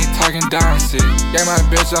head, I ain't talking Dynasty. Gave my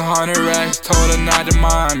bitch 100 racks, told her not to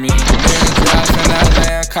mind me. Million drives in that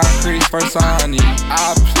land, concrete first on me.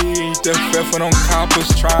 I plead the fifth when them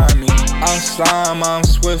coppers try me. I'm slime, I'm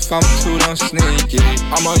swift, I'm too damn sneaky.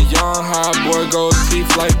 I'm a young hot boy, gold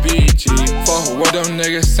teeth like BG. Fuck what them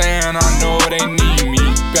niggas saying, I know they need me.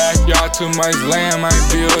 Backyard too much land, might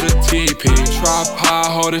build a TP. Tripod,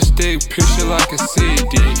 hold a stick, picture like a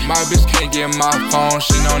CD. My bitch can't get my phone,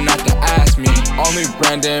 she know not to ask me. Only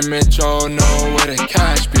Brandon Mitchell know where to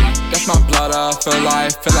catch me. That's my blood, I feel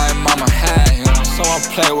like mama had him. Someone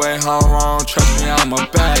play with him wrong, trust me, I'ma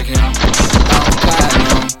bag him. I'm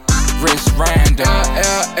platinum, wrist random,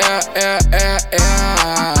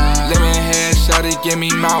 living head, shawty give me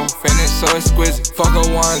mouth, and it's so exquisite. Fuck her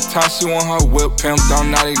one time, she want her whip pimped, I'm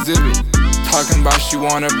not exhibit. Talking about she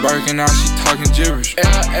want a Birkin, now she talking gibberish.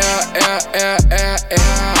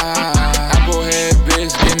 Applehead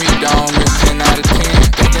bitch, give me down, miss 10 out of 10.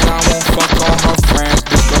 Thinking I won't fuck on her friends,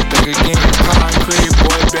 bitch go think again. Concrete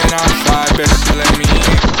boy been outside, bet she let me in.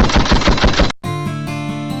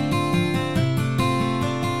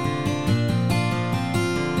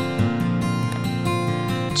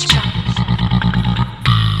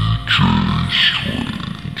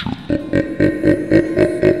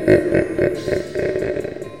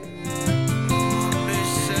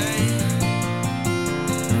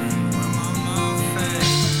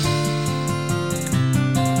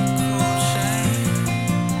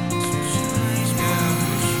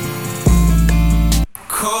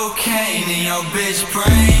 Cocaine in your bitch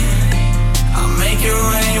brain. I make it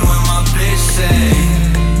rain when my bitch say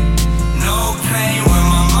no pain when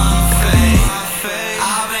my mom fade.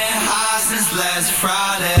 I've been high since last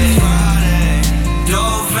Friday.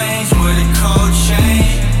 Dope veins with a coach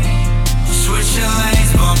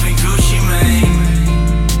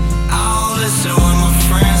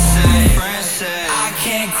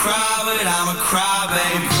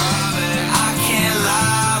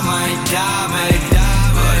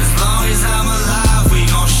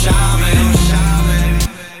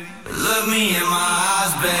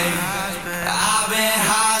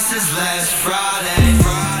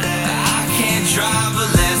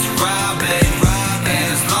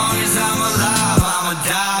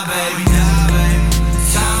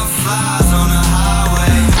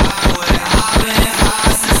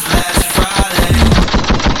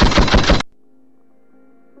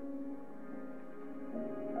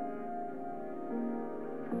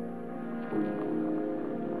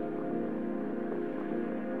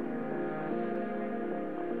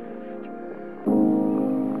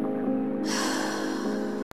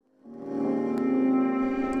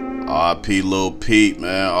RP Lil Peep,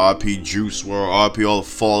 man. RP Juice WRLD. RP all the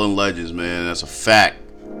fallen legends, man. That's a fact.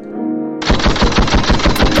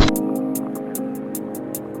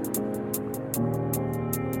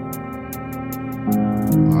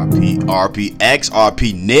 RP X,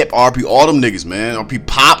 RP Nip, RP all them niggas, man. RP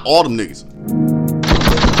Pop, all them niggas.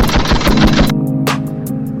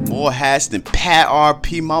 More hats than Pat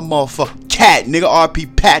RP, my motherfucking cat, nigga.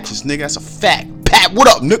 RP Patches, nigga. That's a fact. Pat, what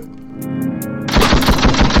up, nigga?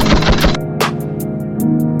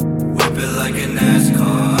 Whip it like a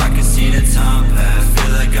NASCAR. I can see the time pass.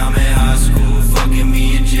 Feel like I'm in high school. Fucking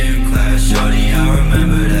me in gym class. Shorty, I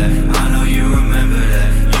remember that. I know you remember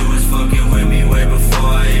that. You was fucking with me way before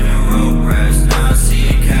I even wrote raps. Now I see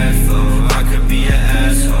a cash flow. I could be an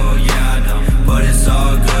asshole, yeah I know. But it's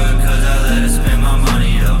all good cause I let her spend my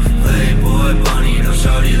money though. Playboy bunny though.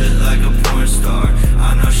 Shorty look like a porn star.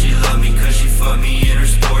 I know she love me cause she fucked me in her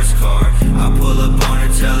sports car. I pull up on her,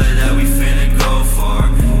 tell her that we finna go far.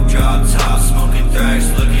 Drop top, smoking thrax,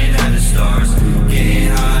 looking at the stars. Getting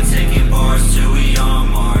high, taking bars till we on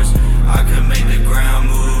Mars. I could make the ground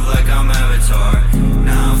move like I'm Avatar.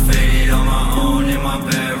 Now I'm faded on my own in my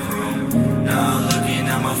bedroom. Now I'm looking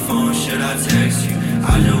at my phone, should I text you?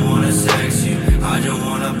 I just wanna sex you, I just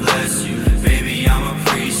wanna bless you. Baby, I'm a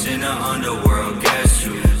priest in the underworld, guess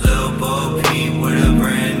you. Lil Bo Peep with a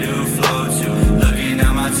brand new flow too. Looking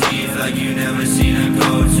at my teeth like you never seen a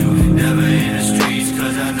go-to. Never in the streets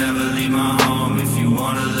cause I never leave my home. If you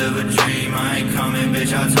wanna live a dream, I ain't coming,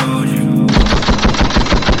 bitch, I told you.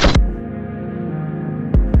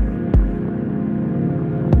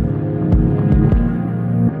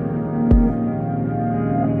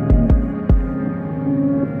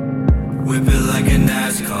 Whip it like a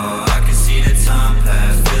NASCAR. I can see the time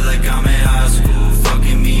pass. Feel like I'm in high school.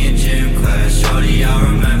 Fucking me in gym class. Shorty, I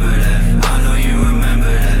remember that. I know you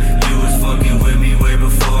remember that. You was fucking with me way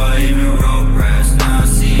before I even wrote raps. Now I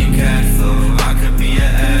see a cash flow. I could be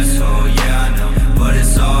an asshole, yeah I know. But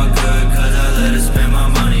it's all good cause I let her spend my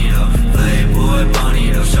money though. Playboy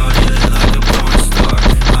bunny though. Shorty look like a porn star.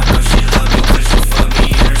 I know she love me cause she fucked me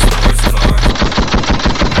in her sports car.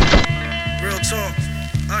 Real talk,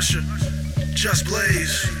 Usher, Just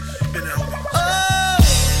Blaze, been helping.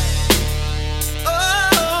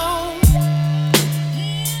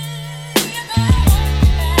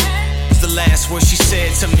 The last word she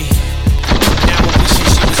said to me. Now I'm wishing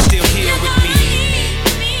she was still here with me.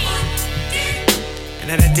 And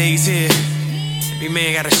now that day's here, every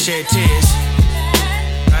man gotta shed tears.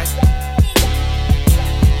 Right?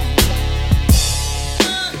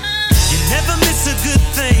 You never miss a good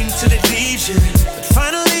thing till it leaves you. But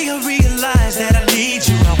finally I realize that I need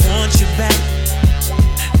you. I want you back.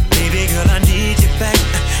 Baby girl, I need you back.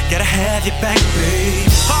 Gotta have you back, babe.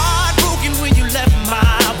 Heartbroken when you left my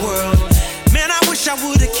world. Man, I wish I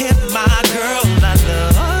would've kept my girl. I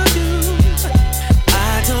love you.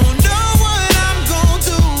 I don't know what I'm gonna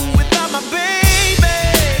do without my baby.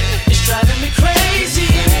 It's driving me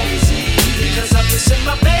crazy because I'm missing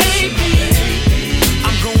my baby.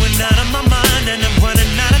 I'm going out of my mind and I'm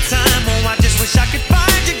running out of time. Oh, I just wish I could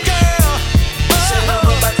find you, girl. Oh, so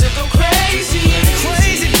I'm about to go crazy,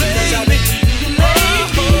 crazy, baby. I've been keeping you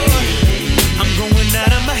lately. I'm going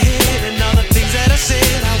out of my head and all the things that I said.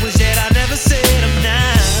 I wish that I never said them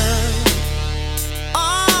now.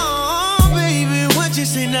 Oh, baby, what you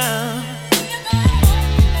say now?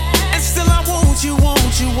 And still I want you,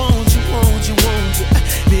 want you, want you, want you, want you.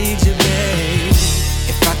 Need you, babe.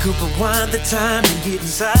 If I could rewind the time and get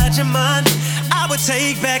inside your mind, I would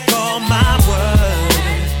take back all my words.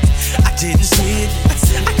 I didn't see it,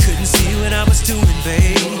 I couldn't see what I was doing,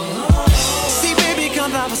 babe. See, baby,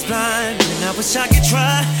 come I was blind, and I wish I could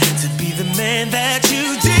try to be the man that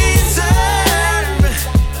you deserve.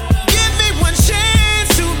 Give me one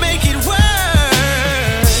chance to make it work.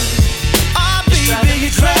 Oh, baby,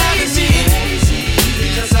 you're crazy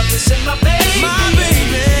because I'm missing my baby. My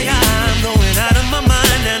baby, I'm going out of my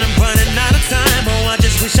mind and I'm running out of time. Oh, I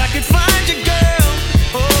just wish I could find you, girl.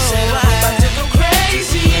 Oh, I'm about to go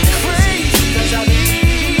crazy, crazy because I've been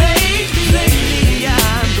keeping you lately.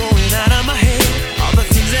 I'm going out of my head. All the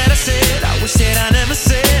things that I said, I wish that I never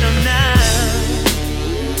said them now.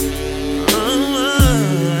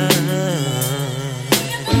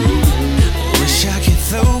 Wish I could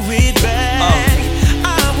throw it back.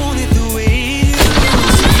 I want it the way it is.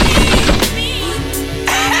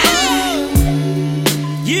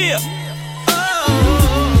 Yeah.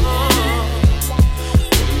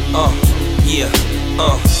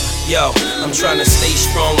 Yo, I'm trying to stay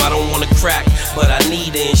strong, I don't wanna crack, but I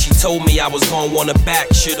need it, and she told me I was gon' want her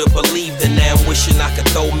back. Should've believed her, now I'm wishing I could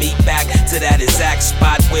throw me back to that exact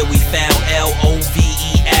spot where we found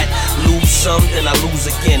LOVE at. Lose some, then I lose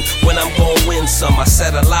again. When I'm gonna win some, I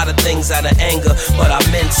said a lot of things out of anger, but I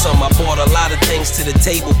meant some. I brought a lot of things to the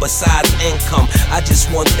table besides income. I just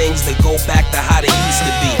want things that go back to how they used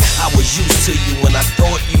to be. I was used to you when I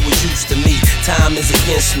thought you was used to me. Time is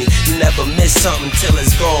against me. You never miss something till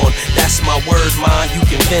it's gone. That's my word, man, you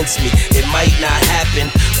convince me. It might not happen,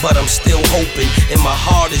 but I'm still hoping. And my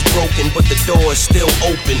heart is broken, but the door is still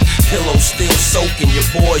open. Pillow still soaking, your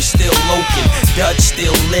boy's still loking. Dutch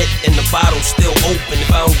still lit, and the bottle's still open.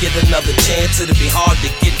 If I don't get another chance, it'll be hard to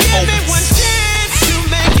get focused. Give me one chance to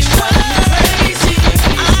make it crazy.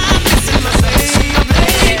 I'm missing my baby.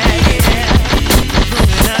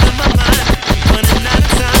 Running out of my mind, running out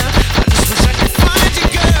of time. I just wish I could find you,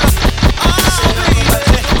 girl. Oh, baby,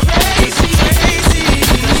 crazy, crazy.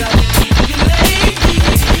 You lady,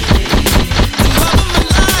 the love of my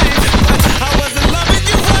life. I wasn't loving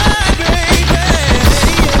you right, baby.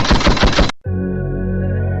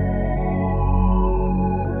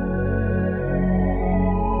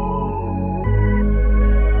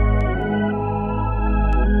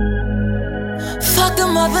 Fuck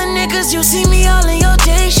them other niggas, you see me all in your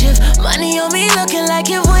day shift. Money on me looking like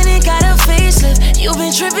it when it got a facelift. You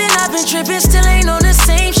been tripping, I've been tripping, still ain't on the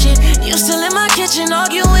same shit. You still in my kitchen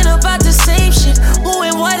arguing about the same shit. Who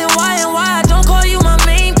and what and why I don't call you my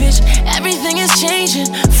main bitch. Everything is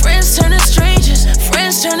changing, friends turn to strangers,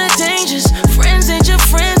 friends turn to dangers. Friends ain't your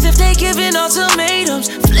friends if they giving ultimatums.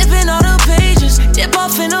 Flipping all the pages, dip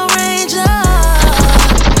off in a Ranger.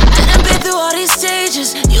 I done been through all these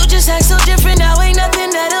stages. You just act so different, now ain't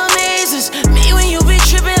nothing that amazes me. When you be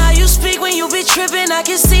tripping, how you speak when you be tripping. I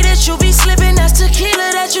can see that you be slipping, that's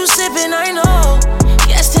tequila that you sipping, I know.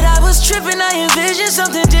 Guess that I was tripping, I envisioned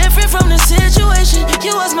something different from the situation.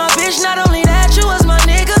 You was my bitch, not only that, you was my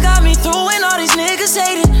nigga. Got me through when all these niggas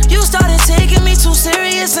hated. You started taking me too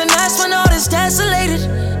serious, and that's when all this desolated.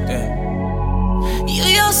 You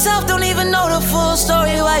yourself don't even know the full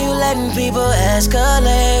story. Why you letting people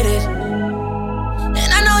escalate it?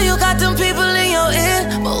 And I know you got them people in your ear,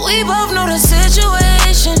 but we both know the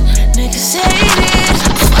situation. Niggas hate it.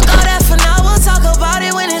 Fuck all that for now, we'll talk about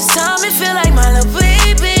it when it's time. It feel like my little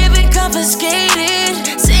baby been confiscated,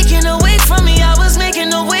 taken away from me. I was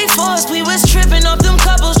making a way for us. We was tripping off them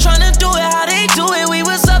couples, trying to do it how they do it. We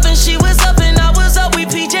was up and she was up and I was up. We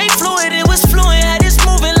PJ fluid, it was fluent. Had this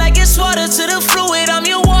moving like it's water to the fluid. I'm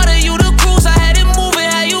your water, you the cruise. I had it moving,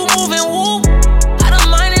 had you moving, woo. Out of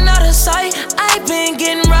mind and out of sight, I've been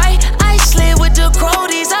getting right. I slid with the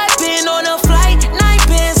Crodies, I've been on a flight. 9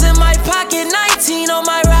 bands in my pocket, 19 on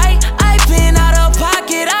my right. I've been out of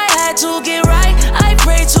pocket, I had to get right. I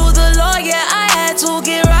prayed to the Lord, yeah, I had to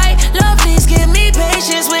get right. Love, please give me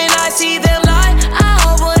patience when I see them lie. I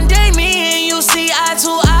hope one day me and you see eye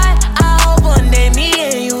to eye. I hope one day me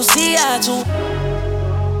and you see eye to.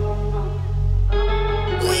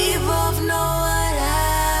 We both know what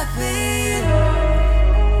happened.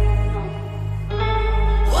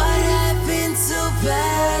 What happened to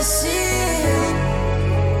passion?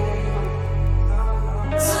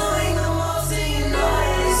 Doing the most thing you know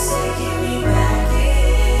it's taking me back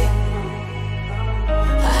in.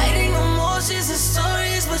 Hiding emotions and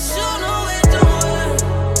stories, but you know it don't work.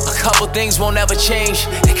 A couple things won't ever change.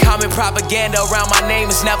 The common propaganda around my name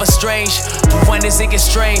is never strange. But when does it get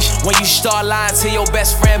strange? When you start lying to your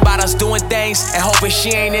best friend about us doing things and hoping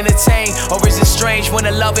she ain't entertained? Or is it strange when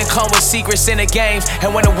the loving come with secrets in the games?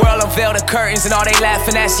 And when the world unveil the curtains and all they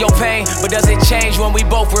laughing, that's your pain. But does it change when we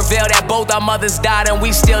both reveal that both our mothers died and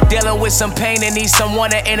we still dealing with some pain and need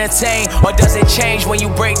someone to entertain? Or does it change when you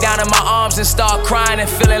break down in my arms and start crying and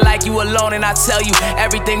feeling like you alone and I tell you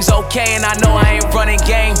everything's okay and I know I ain't running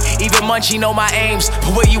game? Even Munchie know my aims,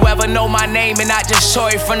 but will you ever know my name and not just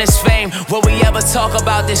sorry from this fame? Will we ever talk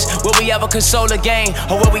about this? Will we ever console again?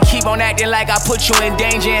 Or will we keep on acting like I put you in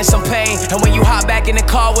danger and some pain? And when you hop back in the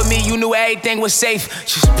car with me, you knew everything was safe.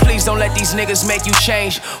 Just please don't let these niggas make you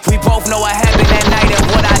change. We both know what happened that night and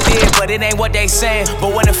what I did, but it ain't what they saying.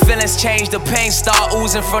 But when the feelings change, the pain start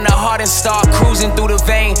oozing from the heart and start cruising through the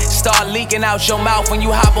vein. Start leaking out your mouth when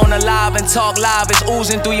you hop on the live and talk live. It's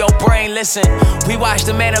oozing through your brain. Listen, we watched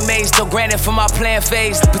them animes, still granted for my plan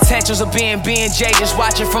phase. Potentials of being B&J, just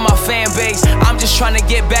watching from my fan base. I'm just trying to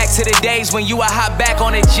get back to the days when you would hop back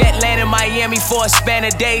on a jet, land in Miami for a span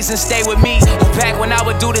of days and stay with me. Back when I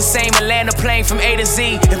would do the same and land a plane from A to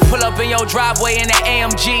Z and pull up in your driveway in that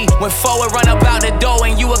AMG. When forward run up out the door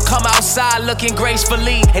and you would come outside looking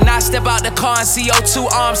gracefully, and I step out the car and see your 2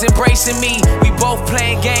 arms embracing me. We both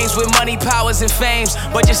playing games with money, powers, and fames,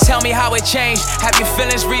 but just tell me how it changed. Have your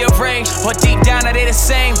feelings rearranged, or deep down are they the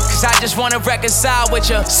same? Cause I just wanna reconcile with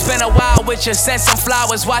you, spend a while with you, send some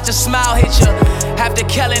flowers, watch a smile hit ya. After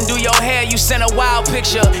Kellen do your hair, you send a wild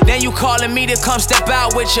picture. Then you calling me to come step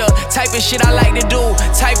out with ya. Type of shit I like to do,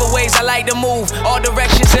 type of ways I like to move. All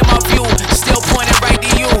directions in my view, still pointing right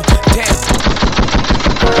to you. Damn.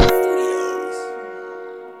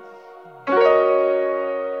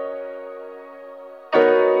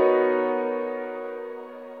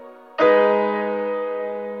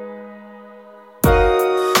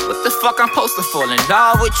 What the fuck I'm supposed to fall in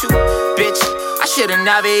love with you, bitch? I should've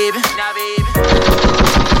never even.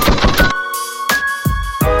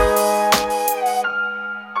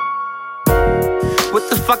 What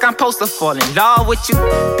the fuck I'm supposed to fall in love with you,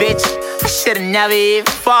 bitch? I should've never even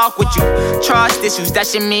fuck with you. Trust issues, that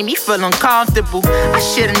shit made me feel uncomfortable. I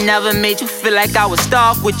should've never made you feel like I was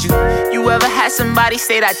stuck with you. You ever had somebody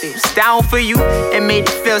say that they was down for you? It made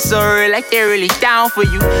you feel so real, like they're really down for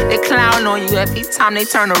you. They clown on you every time they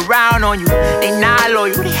turn around on you. They not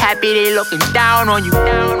loyal, they happy, they looking down on you.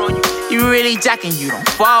 You really jacking, you don't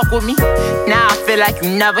fuck with me. Now I feel like you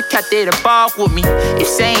never kept it a buck with me. You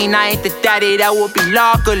saying I ain't the daddy, that would be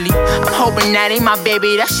luckily. I'm hoping that ain't my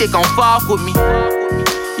baby, that shit gon' fuck with me.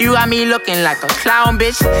 You got me looking like a clown,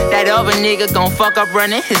 bitch. That other nigga gon' fuck up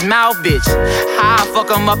running his mouth, bitch. How I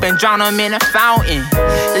fuck him up and drown him in a fountain.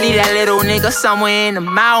 Leave that little nigga somewhere in the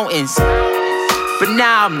mountains. But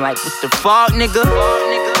now I'm like, what the fuck, nigga?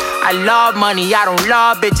 I love money, I don't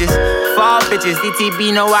love bitches. Fuck bitches,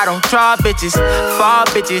 DTB know I don't trust bitches. Fuck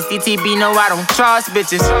bitches, DTB know I don't trust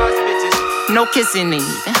bitches. No kissing, ain't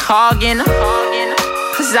even hugging her.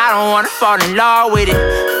 Cause I don't wanna fall in love with it.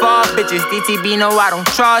 Fuck bitches, DTB know I don't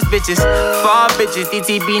trust bitches. Fuck bitches,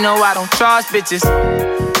 DTB know I don't trust bitches.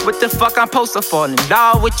 What the fuck I'm supposed to fall in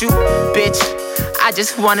love with you, bitch? I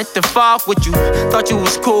just wanted to fuck with you. Thought you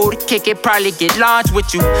was cool to kick it, probably get launched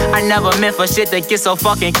with you. I never meant for shit to get so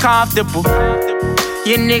fucking comfortable.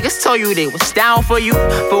 Your niggas told you they was down for you,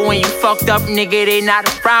 but when you fucked up, nigga, they not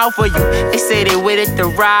around for you. They say they with it to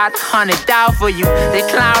ride, 100 down for you. They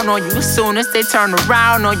clown on you as soon as they turn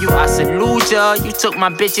around on you. I salute ya, you took my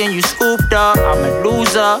bitch and you scooped up. I'm a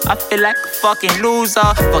loser, I feel like a fucking loser.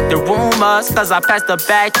 Fuck the rumors, cause I passed the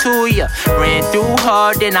bag to ya. Ran through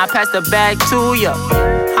her, then I passed the bag to ya.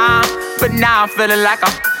 But now I'm feeling like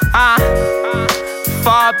I'm,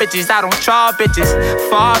 Fuck bitches, I don't try bitches.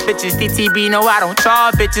 Fuck bitches, DTB know I don't try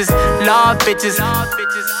bitches. Love bitches,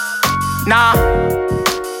 nah.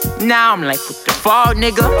 Now I'm like, what the fuck,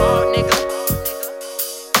 nigga?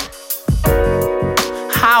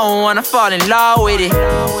 I don't wanna fall in love with it.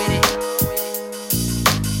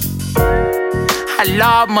 I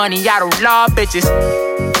love money, I don't love bitches.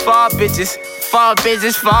 Fuck bitches. Fuck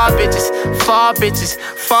bitches, fuck bitches, fuck bitches,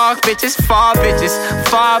 fuck bitches, fuck bitches,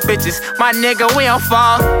 fuck bitches. My nigga, we don't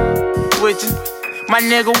fall with you. My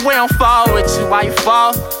nigga, we don't fall with you. Why you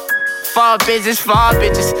fall? Fuck bitches, fuck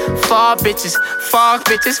bitches, fuck bitches, fuck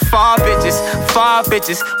bitches, fuck bitches, fuck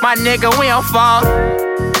bitches. My nigga, we don't fall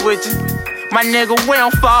with you. My nigga, we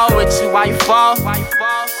don't fall with you. Why you fall?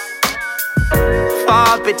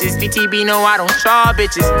 Fuck bitches, DTB know I don't try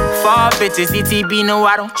bitches. Fuck bitches, DTB know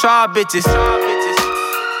I don't try bitches.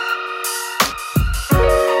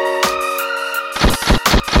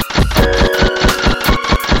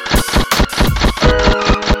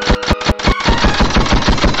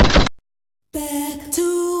 Back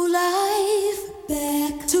to life,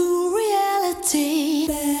 back to reality,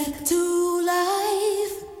 back to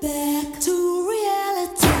life, back to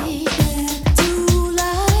reality, back to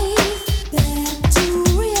life, back to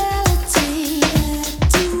reality, back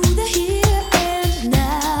to the here and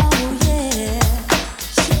now, yeah.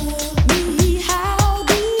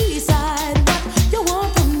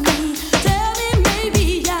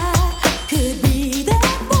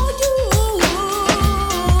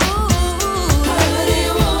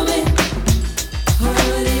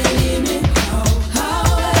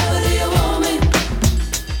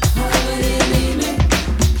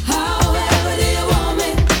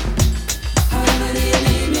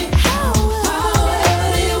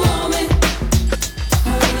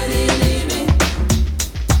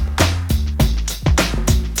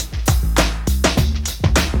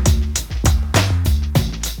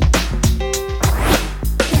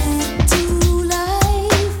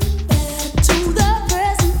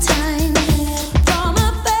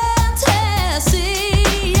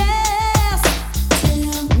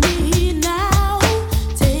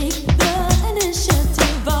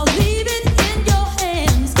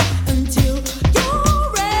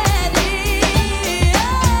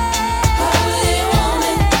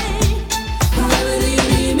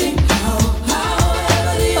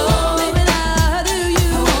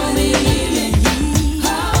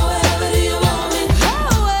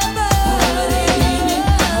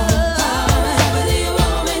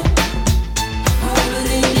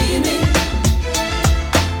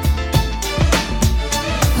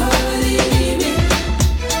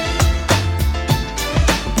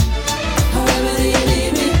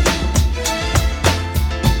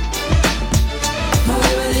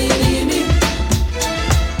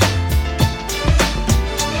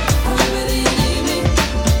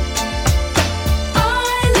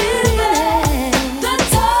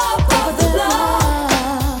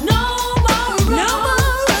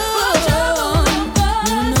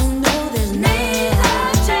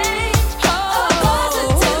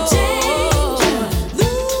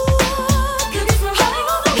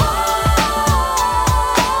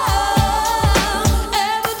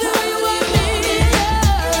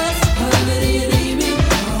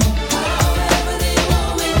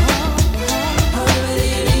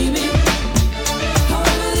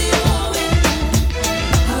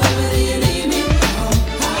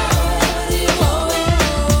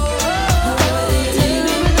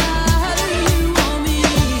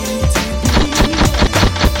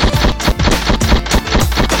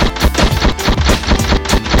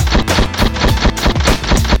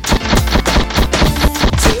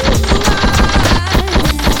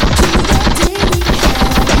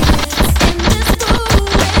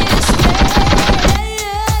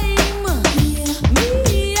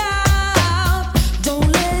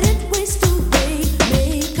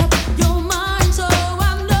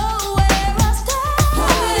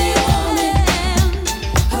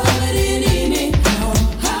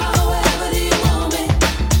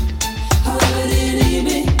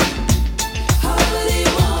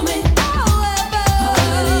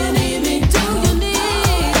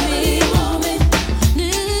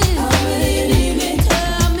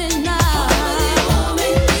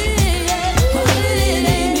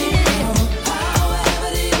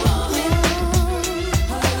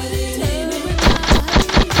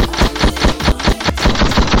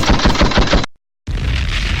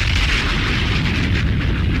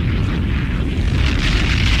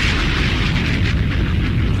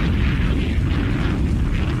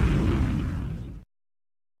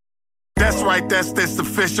 right, that's this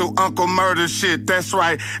official Uncle Murder shit. That's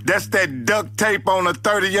right, that's that duct tape on a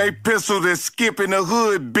 38 pistol that's skipping the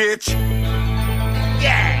hood, bitch.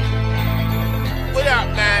 Yeah. What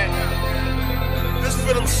up, man? This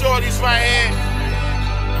for them shorties right here.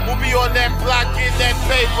 We'll be on that block, getting that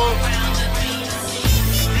paper.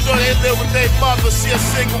 You know they live with their mother, she a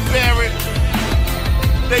single parent.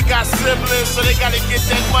 They got siblings, so they gotta get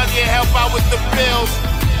that money and help out with the bills.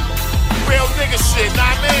 Real nigga shit, know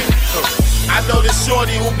what I mean? I know this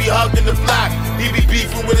shorty who be hugging the block. He be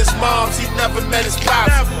beefing with his moms, he never met his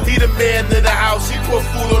pops. He the man in the house, he put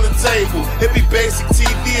food on the table. It be basic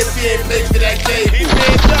TV if he ain't pay for that cable. He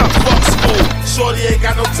made up, fuck school. Shorty ain't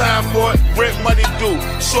got no time for it, rent money due.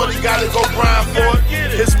 Shorty gotta go grind for it.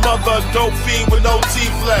 His mother a dope fiend with no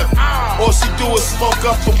teeth left. All she do is smoke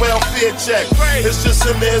up for welfare check. It's just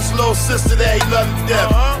him and his little sister that he love to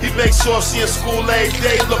death. He makes sure she in school every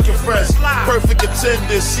day looking fresh. Perfect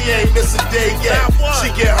attendance, she ain't miss a day yet. She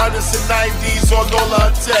get 100s and 90s on all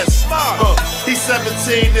her tests. He's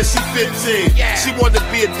 17 and she 15. She wanted to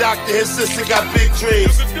be a doctor, his sister got big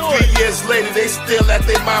dreams. 3 years later, they still at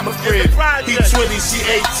their mama crib. He 20, she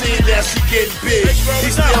 18, now she getting big. He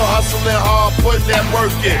still hustling hard, putting that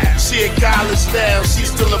work in. She in college now, she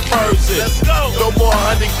still a virgin. No more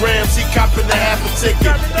 100 grams, he copping a half a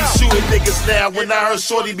ticket. He shooting niggas now, when I heard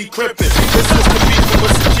Shorty be crippin'. His sister beefing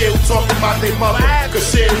with some kid who talking about their mother, cause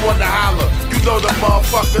she ain't want to holler. You know the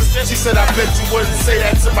motherfuckers. She said, I bet you wouldn't say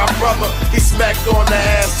that to my brother. He smacked on the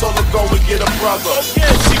ass, told her go and get a brother.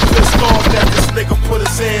 She pissed off that this nigga put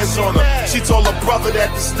his hands on her. She told her brother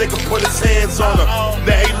that this nigga put his hands on her.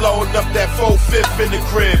 Now he loading up that 4/5 in the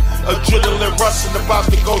crib. Adrenaline rushing, about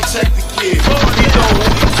to go check the kid. He know who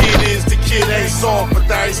the kid is, the kid ain't soft, but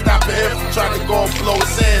that ain't stopping him from trying to go and blow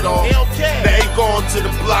his head off. Now he going to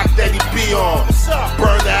the block that he be on.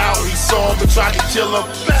 Burned out, he saw him and tried to kill him.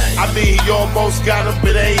 I mean, he almost got him,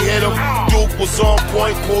 but ain't hit him. Duke was on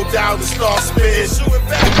point, pulled out and started spitting.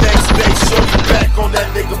 The next day, Shorty back on that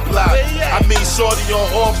nigga block. I mean, Shorty on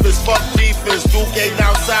offense, fuck defense. Duke ain't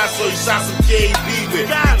outside, so he shot some KB with.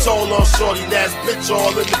 He told on Shorty that's bitch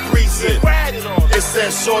all in the precinct. It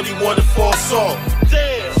said Shorty wanted for assault.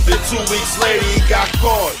 Then 2 weeks later, he got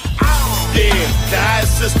caught. Damn, now his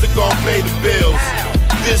sister gon' pay the bills.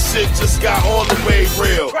 This shit just got all the way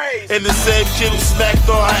real. And the same kid who smacked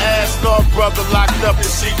on her ass, no brother locked up and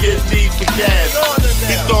she get need for gas.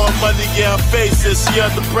 He throwing money in her face and she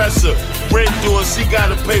under pressure. Rent doing, she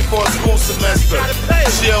gotta pay for a school semester.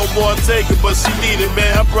 She don't want to take it, but she need it,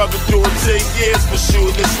 man. Her brother doing 10 years for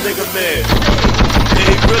shooting this nigga, man. And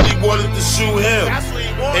he really wanted to shoot him.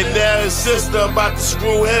 And now his sister about to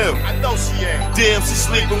screw him. Damn, she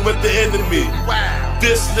sleeping with the enemy.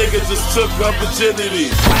 This nigga just took her virginity.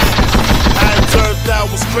 How it turned out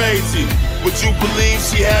was crazy. Would you believe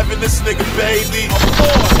she having this nigga baby?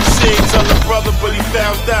 She ain't tell her brother, but he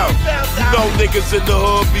found out. You know niggas in the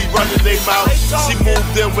hood be running their mouth. She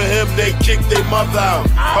moved in with him, they kicked their mother out.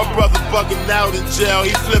 Her brother bugging out in jail,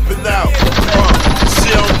 he flipping out. She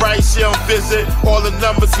don't write, she don't visit. All the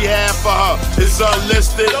numbers he had for her is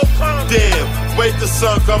unlisted. Damn, wait the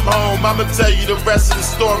son come home. I'ma tell you the rest of the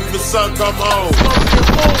story when the son come home.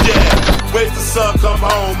 Yeah, wait the son come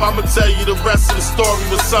home. I'ma tell you the rest of the story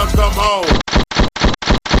when the son come home.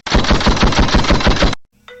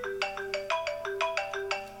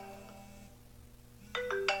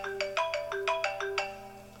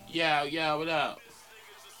 Yo, what up?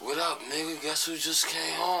 What up, nigga? Guess who just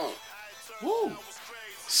came home? Who?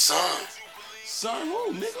 Son. Son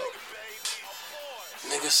who, nigga?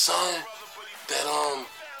 Nigga, son, that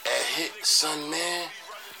had hit Son Man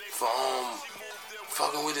for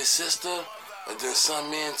fucking with his sister, and then Son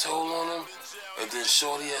Man told on him, and then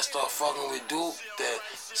Shorty had started fucking with Duke that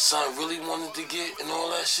Son really wanted to get and all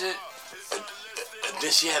that shit. And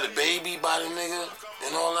then she had a baby by the nigga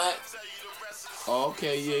and all that. Oh,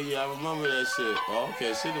 okay, yeah, I remember that shit. Oh,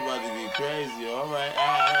 okay, shit about to be crazy. All right,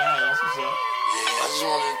 that's what's up. Yeah, I just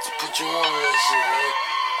wanted to put you on to that shit, man.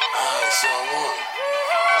 Alright, so I won.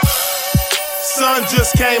 Son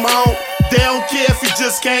just came home. They don't care if he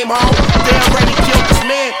just came home. They already killed this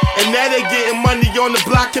man, and now they getting money on the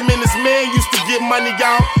block. Him and his man used to get money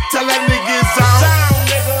on. Tell that nigga it's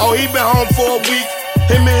on. Oh, he been home for a week.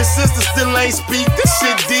 Him and his sister still ain't speak. This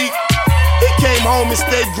shit deep. He came home and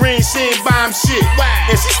stayed green, she ain't buy him shit.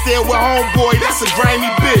 And she still with homeboy, that's a grimy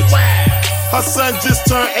bitch. Her son just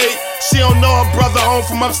turned 8, she don't know her brother home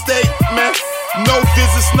from upstate, man. No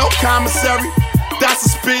visits, no commissary. That's a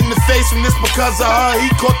spit in the face when it's because of her, he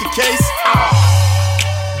caught the case.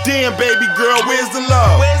 Damn, baby girl, where's the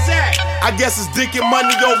love? Where's that? I guess it's dick and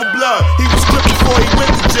money over blood. He was stripped before he went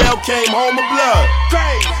to jail, came home with blood.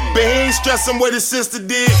 Crazy. But he ain't stressing what his sister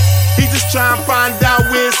did. He just trying to find out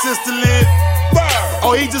where his sister live.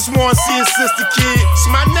 Oh, he just wanna see his sister kid. It's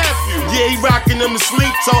my nephew. Yeah, he rocking them to sleep.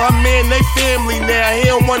 Told her man they family now. He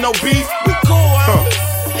don't want no beef. We cool,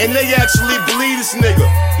 And they actually believe this nigga.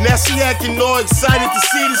 Now she acting all excited to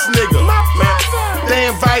see this nigga. Man, they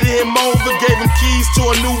invited him over, gave him keys to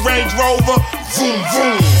a new Range Rover. Vroom,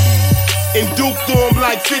 vroom. And Duke threw him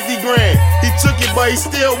like 50 grand. He took it, but he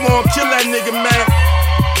still won't kill that nigga, man.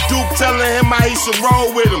 Duke telling him how he should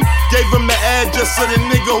roll with him. Gave him the address of the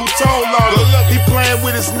nigga who told on him. He playing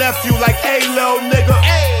with his nephew like, hey, little nigga.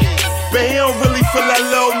 But he don't really feel that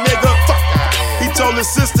little nigga. He told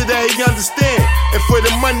his sister that he understand. And for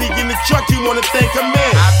the money in the truck, he wanna thank her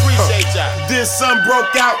man. I appreciate y'all. Then son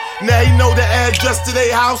broke out. Now he know the address to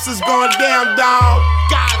their house is going down, dawg.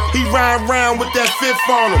 He riding around with that fifth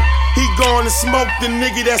on him. He going to smoke the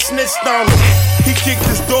nigga that snitched on him. He kicked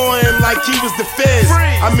his door in like he was the feds.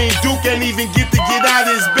 I mean, Duke ain't even get out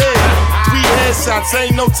of his bed. 3 headshots,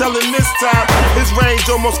 ain't no telling this time. His range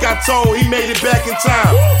almost got told, he made it back in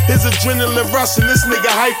time. His adrenaline rushing, this nigga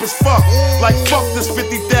hype as fuck. Like fuck this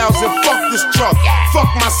 50,000, fuck this truck. Fuck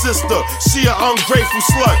my sister, she an ungrateful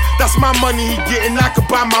slut. That's my money he getting, I could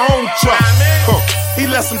buy my own truck. He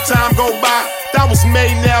let some time go by. That was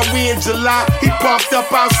May, now we in July. He parked up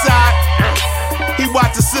outside. He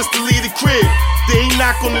watched his sister leave the crib. Then he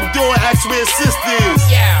knock on the door, ask where his sister is.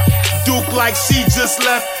 Duke like she just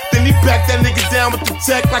left. Then he backed that nigga down with the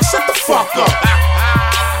tech like shut the fuck up.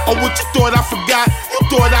 Oh, what you thought I forgot? You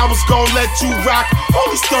thought I was gonna let you rock?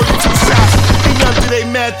 Only 32 shots. He under they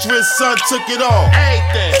mattress, son took it all.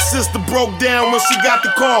 His sister broke down when she got the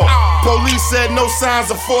call. Police said no signs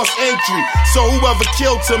of forced entry. So whoever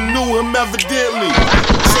killed him knew him evidently.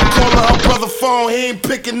 She calling her brother phone, he ain't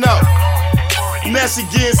picking up. Now she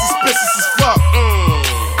getting suspicious as fuck.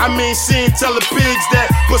 I mean, she ain't tell the pigs that,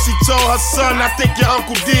 but she told her son, I think your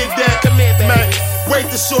uncle did that. Come here, man, wait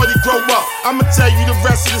till Shorty grow up. I'ma tell you the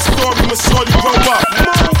rest of the story when Shorty grow up.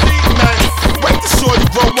 Man, wait till Shorty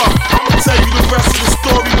grow up. I'ma tell you the rest of the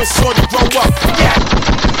story when Shorty grow up. Yeah.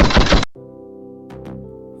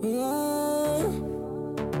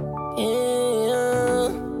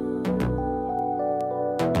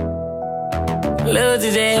 Lil'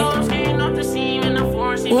 today.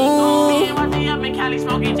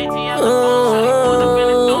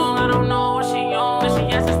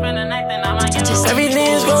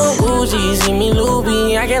 Everything's going Gucci, see me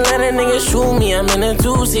loopy. I can't let a nigga shoot me, I'm in a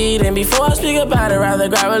two-seat. And before I speak about it, rather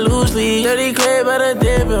grab it loosely. 30 clip at a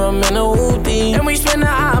dip if I'm in a hoopty. And we spin the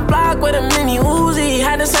hot block with a mini Uzi.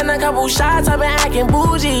 Had to send a couple shots, I've been acting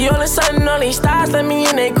bougie. All of a sudden, all these stars let me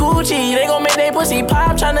in they Gucci. They gon' make they pussy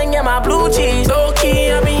pop, tryna get my blue cheese.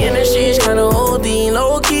 Low-key, I be in the streets, kinda OD.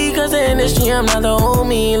 Low-key, cause the industry, I'm not the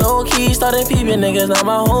homie. Low-key, started peeping, niggas not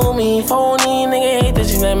my homie. Phony, nigga hate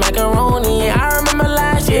this shit like macaroni. I remember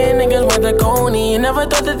last year, niggas went to Coney. Never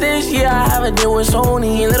thought that this year I have a deal with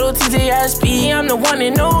Sony. Little TJSP, I'm the one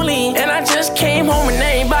and only. And I just came home and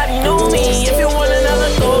everybody know me. If you want another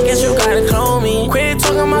thought, guess you gotta clone me. Quit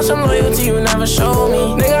talking about some loyalty you never show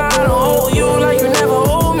me. Nigga, I don't owe you like you never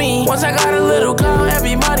owe me. Once I got a little clout,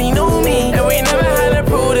 everybody knew me. And we never had to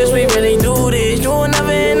prove this, we really do this. You will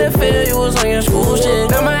never interfere, you was on your school shit.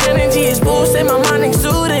 Now my energy is boosted, my mind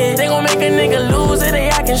exuded. They gon' make a nigga lose it, they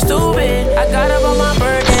acting stupid. I got up on my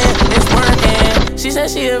Birkin, it's working. She said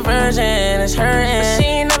she a virgin, it's hurting. But she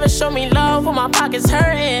ain't never show me love when my pockets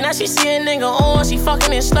hurting. Now she see a nigga on, she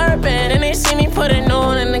fucking and slurping. And they see me put it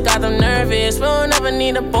on and it got them nervous. We don't ever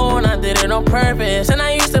need a bone, I did it on purpose. And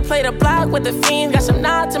I used to play the block with the fiends. Got some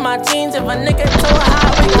nods in my jeans. If a nigga too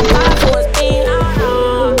hot, we gon' fly for his team.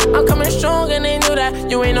 I'm coming strong and they knew that.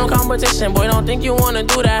 You ain't no competition, boy, don't think you wanna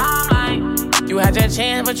do that. I'm like, you had your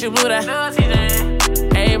chance, but you blew that.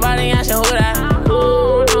 Everybody asking who that.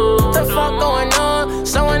 The fuck going on?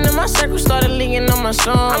 Someone in my circle started leaking on my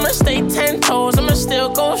song. I'ma stay 10 toes, I'ma still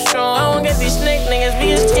go strong. I don't get these snake niggas,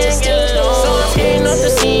 we just can't get along. So I'm skating off the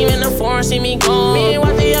scene in the foreign, see me gone. Me and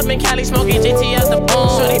Watty up in Cali smoking JT at the bone.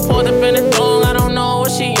 Shorty pulled up in the thong, I don't know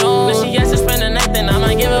what she on. If she has to spend the night, then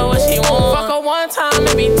I'ma give her what she want. Fuck her one time,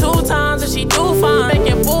 maybe 2 times, if she do fine. Make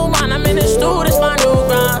it boom, man, I'm in the stew, this my new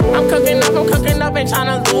grind. I'm cooking up, ain't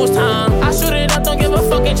tryna lose time. I shoot it up, don't give a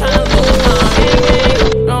fuck, ain't tryna lose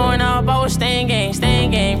time. Growing up, I was staying gang.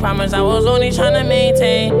 Promise I was only tryna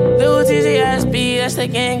maintain. Lil' TJSB, that's the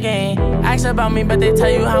gang. Ask about me, but they tell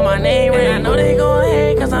you how my name ring. I know they gon'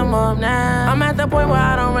 hate, cause I'm up now. I'm at the point where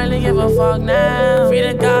I don't really give a fuck now. Free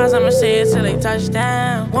the guys, I'ma say it till they touch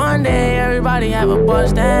down. One day, everybody have a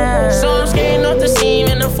bust down. So I'm skating off the scene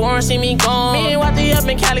and the foreign, see me gone. Me and Watty up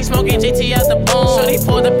in Cali smoking JT out the bone. So they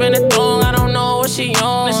pulled up in the throne, I don't know what she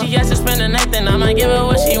on. If she has to spend the night, then I might give her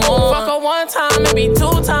what she want. Fuck her one time, maybe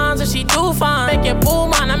 2 times, and she do fine. Make it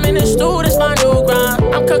boom on, I'm in the stew, this my new grind.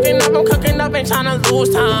 I'm cooking up, ain't tryna lose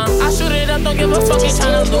time. I shoot it up, don't give a fuck, ain't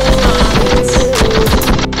tryna lose time.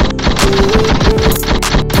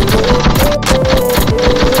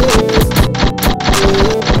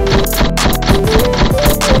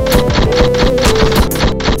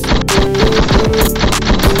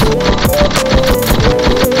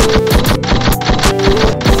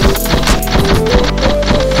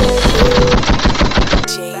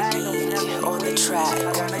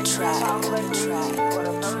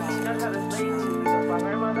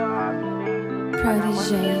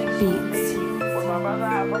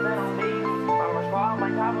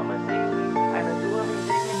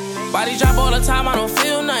 Body drop all the time, I don't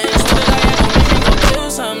feel nothing. So the guy gon' make me go kill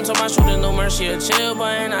something. Told my shooter no mercy, a chill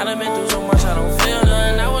button. I done been through so much, I don't feel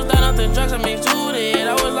nothing. I was done off the drugs, I made to it.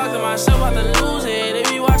 I was locked in myself, about to lose it. They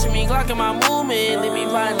be watching me, glocking my movement. They be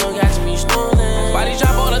plotting, no catching me snoozing. Body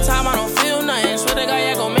drop all the time, I don't feel nothing. So the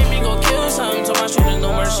guy gon' make me go kill something. Told my shooter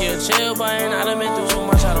no mercy, a chill button. I done been through so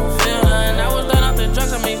much, I don't feel nothing. I was done off the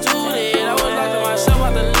drugs, I made to it. I was locked in myself,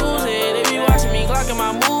 about to lose it. They be watching me, glocking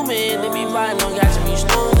my movement. They be plotting, no catching me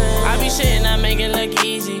snoozing. I be shitting, I make it look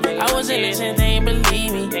easy. I was in this and they ain't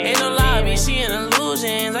believe me. Ain't no lie, I be seeing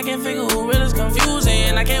illusions. I can't figure who real is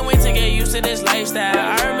confusing. I can't wait to get used to this lifestyle.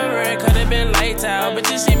 I remember it could've been lights out.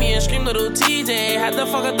 Bitches see me and scream little TJ. Had to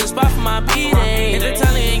fuck up the spot for my B-Day. Hit the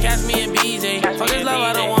telly and catch me in BJ. Fuck his love,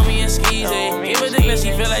 I don't want me in Skeezy. Give a dick that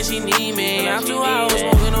she feel like she need me. I'm too high, I was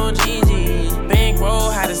smoking on GG.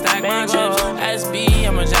 Bankroll, had to stack my chips. SB,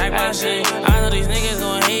 I'ma jack my shit. I know these niggas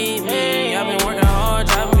gon' hate me. I've been working hard,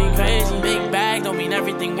 driving me crazy. Big bag don't mean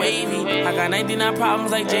everything wavy. I got 99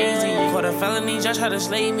 problems like Jay-Z. Caught a felony, judge tried to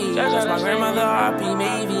slay me. That's my grandmother, RP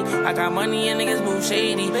maybe. I got money and niggas move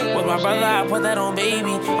shady. With my brother, I put that on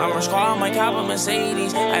baby. I'm a scar on my cop a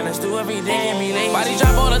Mercedes. I done stew every day and be lazy. Body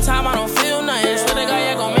drop all the time, I don't feel nothing. So the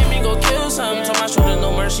guy gon' make me go kill something. Told my shooter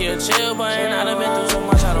no mercy, a chill button. I done been through so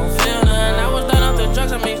much, I don't feel nothing. I was done off the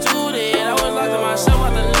drugs, I made to it. I was locked in myself,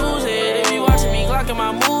 about to lose it. They be watching me, glocking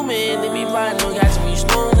my movement. They be plotting, no catching me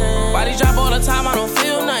snoozing. Body drop all the time, I don't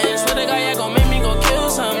feel nothing. So the guy gon' make me go kill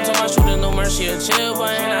something. Told my shooter no mercy, a chill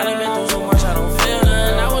button. I done been through so much, I don't feel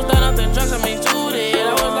nothing. I was done off the drugs, I made to it.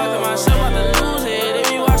 I was locked in myself, about to lose it. They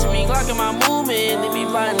be watching me, glocking my movement. They be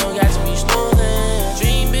plotting, no catching me snoozing.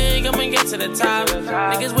 Dream big, I'ma get to the top.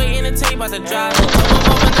 Niggas waiting to take about the drop. Told my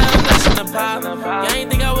mama that I'm blessing the pop. Yeah, I ain't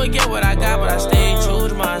think I would get what I got, but I stayed true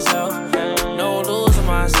to myself. No losing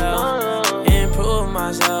myself, improve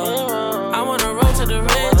myself. I'm on the road to the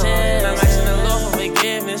riches. I'm asking the Lord for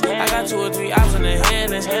forgiveness. I got 2 or 3 options in the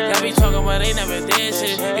headless. Y'all be talking but they never did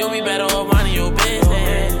shit. You'll be better off minding your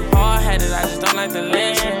business. Hard-headed, I just don't like to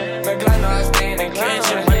listen. But I know I stay in the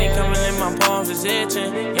kitchen. Money coming in my palms is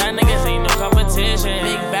itching. Y'all niggas ain't no competition.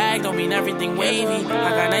 Big bag don't mean everything wavy. I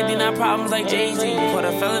got 99 problems like Jay-Z. Caught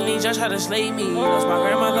a felony, just tried to slay me. Lost my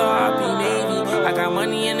grandmother, RP Navy. I got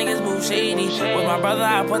money and niggas move shady. With my brother,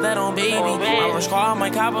 I put that on baby. I'm a scar on my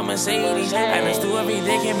cop a Mercedes. I done stew every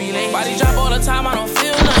day, can be lazy. Body drop all the time, I don't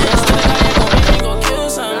feel nothing. So the guy gon' make me go kill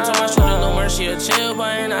something. Told my shooter no mercy, a chill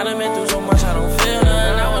button. I done been through so much, I don't feel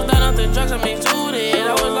nothing. I was done off the drugs, I made to it.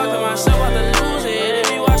 I was locked in myself, about to lose it.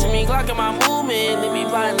 They be watching me, glocking my movement. They be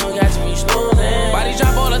plotting, no catching me snoozing. Body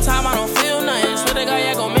drop all the time, I don't feel nothing. So the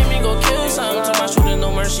guy gon' make me go kill something. Told my shooter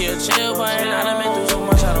no mercy, a chill button. I done been through so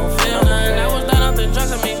much, I don't feel nothing. I was done off the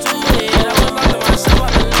drugs, I made to it. I was locked in myself,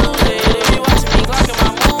 about to lose it. They be watching me, glocking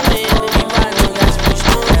my movement. They be plotting, no catching me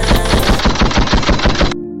snoozing.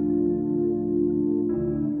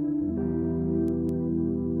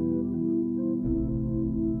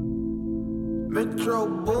 Metro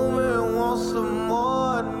Boomin, want some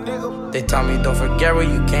more, nigga. They tell me don't forget where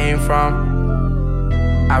you came from.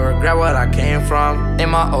 I regret what I came from. In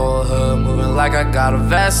my old hood, moving like I got a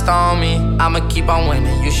vest on me. I'ma keep on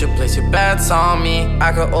winning, you should place your bets on me.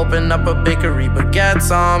 I could open up a bakery, baguettes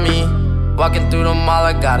on me. Walking through the mall,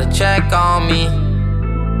 I got a check on me.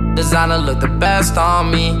 Designer look the best on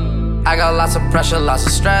me. I got lots of pressure, lots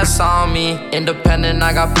of stress on me. Independent,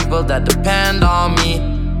 I got people that depend on me.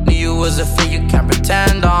 Knew you was a fit, you can't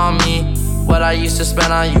pretend on me. What I used to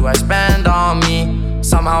spend on you, I spend on me.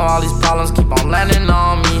 Somehow all these problems keep on landing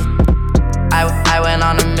on me. I went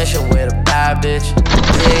on a mission with a bad bitch.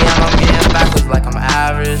 3 AM, I'm getting backwards like I'm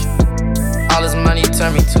average. All this money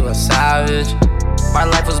turned me to a savage. My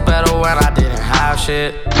life was better when I didn't have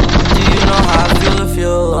shit. Do you know how I feel to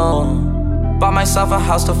feel alone? Bought myself a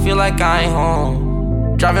house to feel like I ain't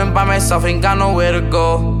home. Driving by myself, ain't got nowhere to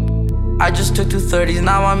go. I just took 230s,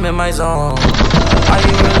 now I'm in my zone. Are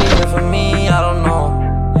you really here for me? I don't know.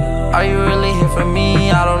 Are you really here for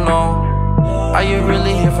me? I don't know. Are you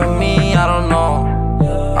really here for me? I don't know.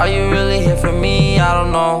 Are you really here for me? I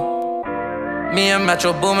don't know. Me and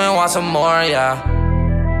Metro Boomin want some more, yeah.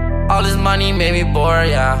 All this money made me bored,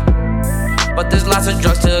 yeah. But there's lots of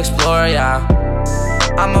drugs to explore, yeah.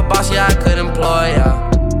 I'm a boss, yeah, I could employ, yeah.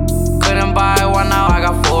 Couldn't buy one, now I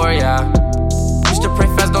got four, yeah. Used to pray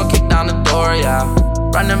fast, don't kick down the door, yeah.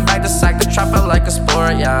 Running back the sack, the trap felt like a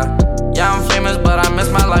sport, yeah. Yeah, I'm famous, but I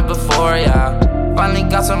missed my life before, yeah. Finally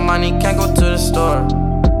got some money, can't go to the store.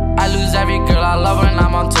 I lose every girl I love when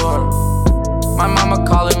I'm on tour. My mama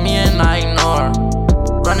calling me and I ignore.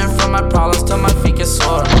 Running from my problems till my feet get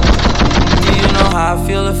sore. Do you know how I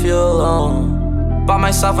feel to feel alone? Bought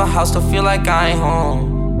myself a house to feel like I ain't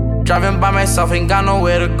home. Driving by myself, ain't got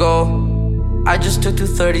nowhere to go. I just took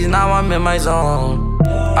 230s, now I'm in my zone.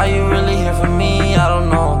 Are you really here for me? I don't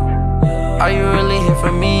know. Are you really here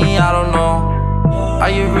for me? I don't know.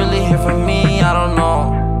 Are you really here for me? I don't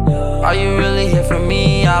know. Are you really here for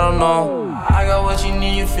me? I don't know. I got what you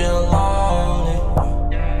need, you feel lonely.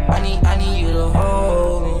 I need you to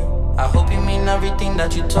hold me. I hope you mean everything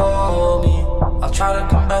that you told me. I'll try to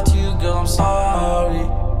come back to you, girl, I'm sorry.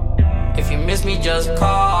 If you miss me, just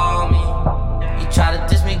call me. You try to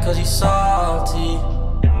diss me cause you salty.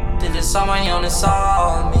 Did it someone you only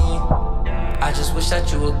saw me. I just wish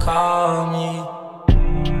that you would call me.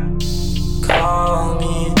 Call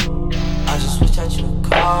me. I just wish that you would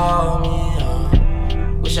call me.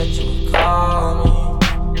 Wish that you would call me.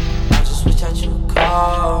 I just wish that you would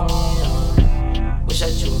call me. Wish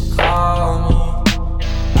that you would call me.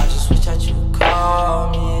 I just wish that you would call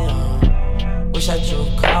me. Wish that you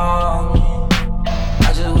would call me.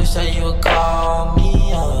 I just wish that you would call me.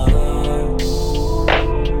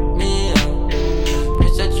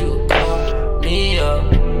 Wish that you would call me up.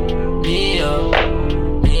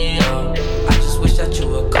 I just wish that you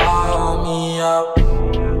would call me up.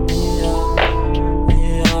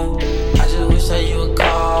 I just wish that you would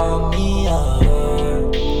call me up.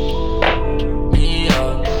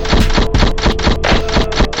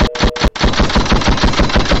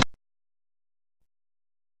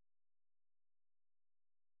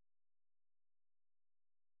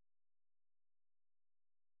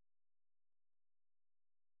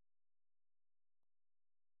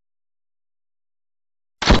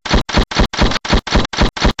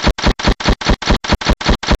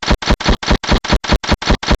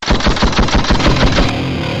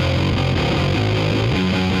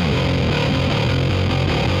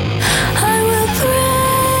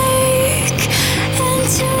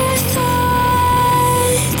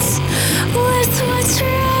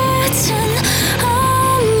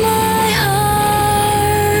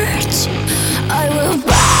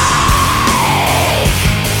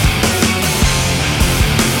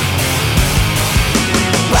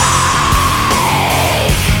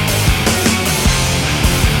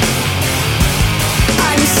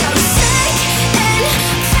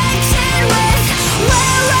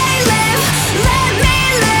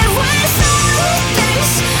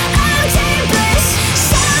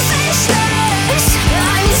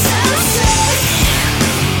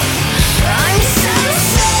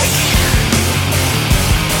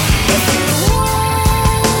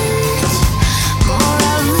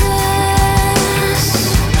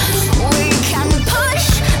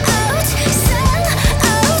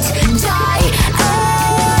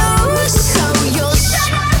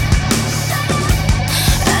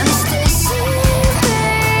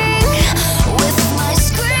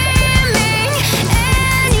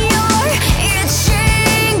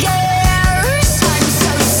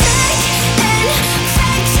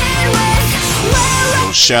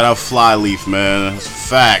 Shout out Flyleaf, man. That's a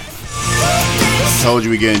fact. I told you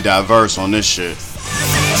we getting diverse on this shit.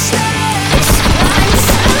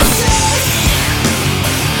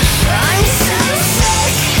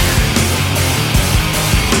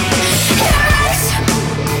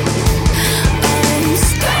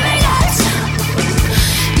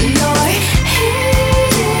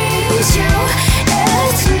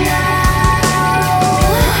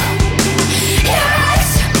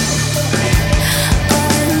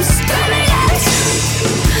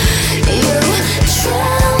 You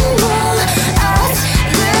tremble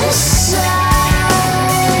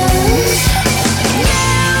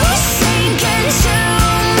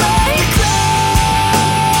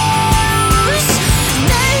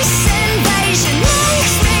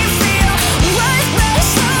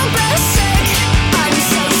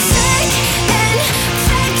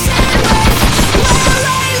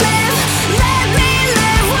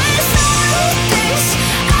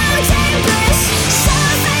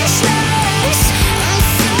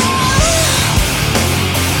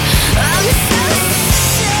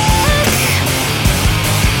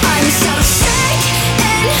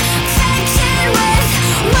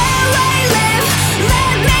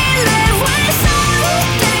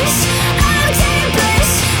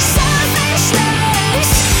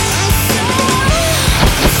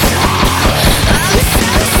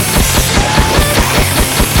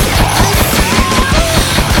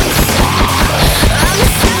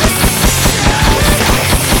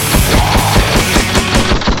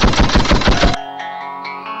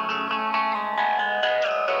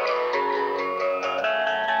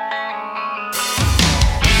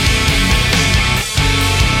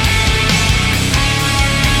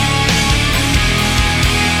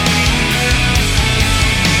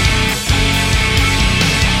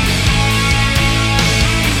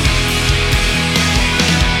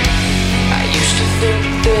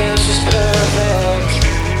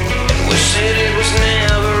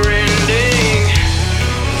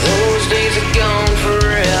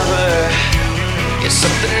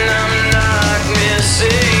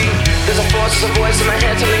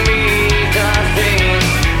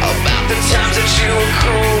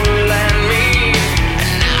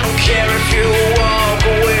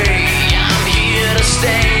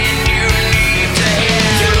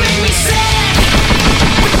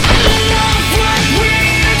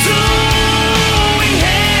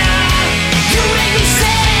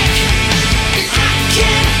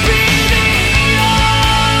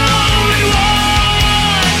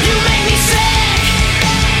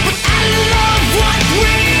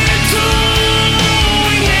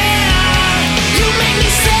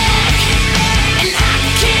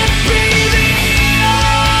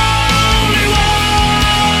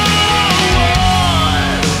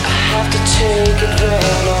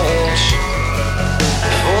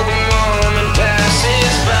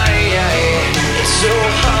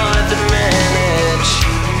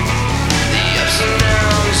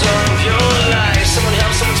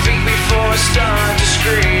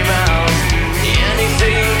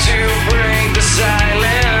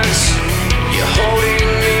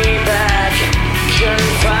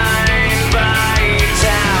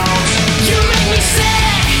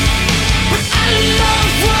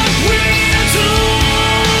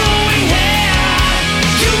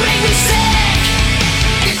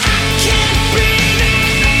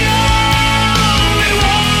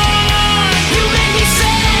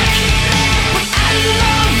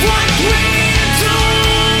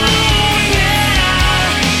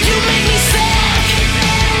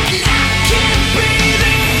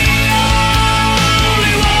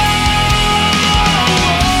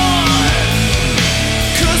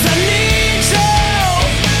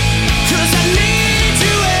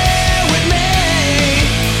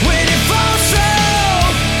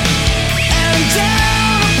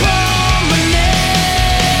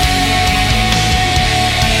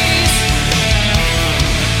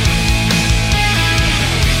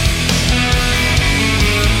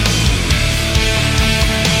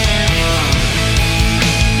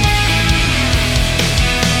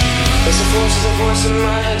voice in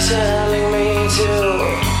my head telling me to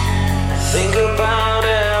think about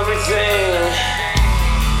everything.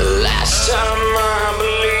 Last time I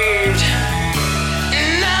believed,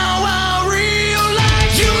 now I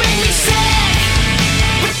realize you make me sick,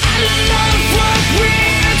 but I love what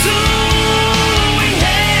we're doing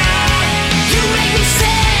here. You make me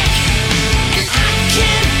sick, and I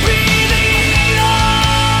can't be the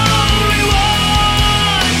only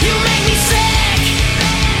one. You make me sick,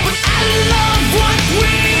 but I love what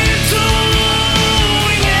we're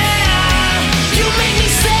doing here. You make me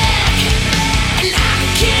sick, and I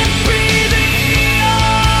can't be the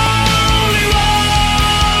only one.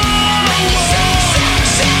 Make me sick, sick,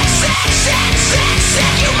 sick, sick, sick,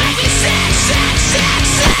 sick. You make me sick, sick, sick,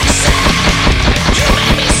 sick, sick. You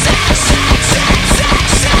make me sick, sick, sick, sick,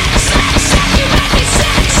 sick, sick, sick. You make me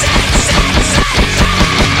sick, sick, sick, sick, sick.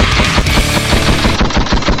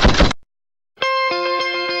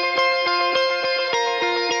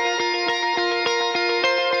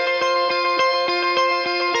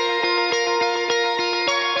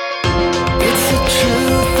 It's the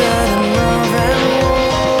truth that in love and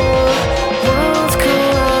war, worlds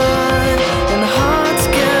collide and hearts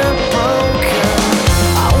get broken.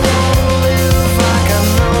 I wanna live like I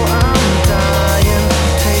know I'm dying.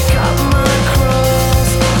 Take up my cross,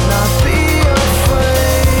 not be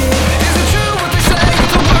afraid. Is it true what they say?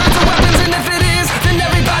 The words are weapons, and if it is, then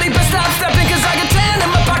everybody best stop stepping. 'Cause I got 10 in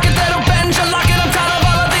my pocket that'll bend your lock, and I'm tired of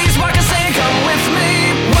all of these walkers saying, come with me.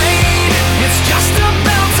 Wait, it's just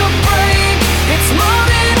about to break. It's more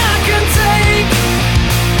than I can take.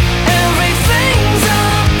 Everything's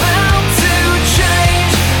about to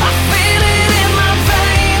change. I feel it in my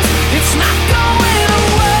veins. It's not going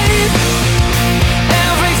away.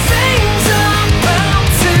 Everything's about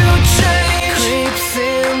to change. Creeps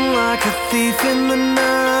in like a thief in the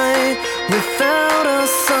night, without a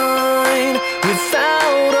sign,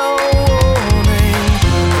 without a warning.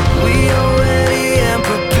 We are ready and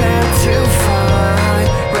prepared to fight.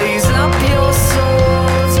 Raise up your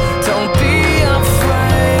swords, don't be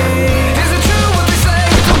afraid. Is it true what they say?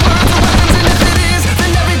 The words are weapons, and if it is,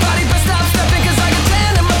 then everybody best stop stepping. 'Cause I got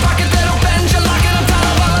 10 in my pocket that'll bend your lock, and I'm tired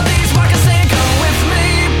of all of these walkers saying, come with me.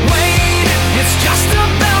 Wait, it's just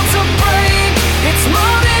about to break. It's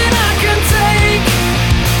more than I can take.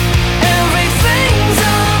 Everything's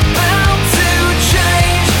about to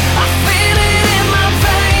change. I feel it in my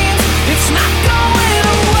veins. It's not going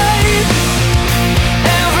away.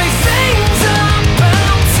 Everything's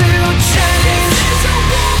about to change. This is a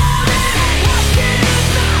warning. What can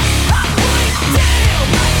I break down?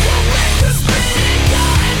 We'll make the spinning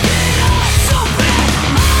guy and get us so bad.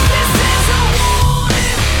 This is a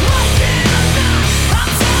warning. What can I not? I'm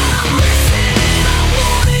tired of listening. I'm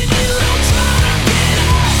warning you, don't try to get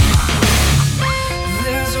up.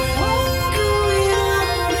 There's a war going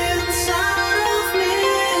on inside of me.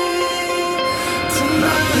 To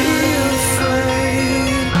not be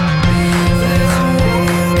afraid. There's a war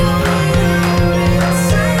going on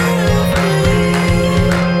inside of me.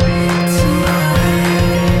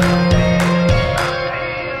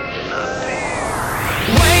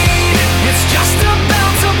 Wait, it's just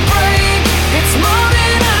about to break. It's more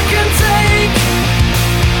than I can take.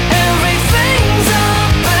 Everything's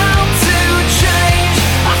about to change.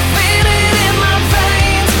 I feel it in my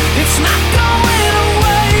veins. It's not going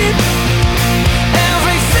away.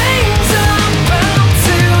 Everything's about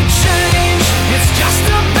to change. It's just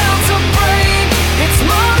about to break. It's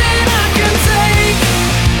more than I can take.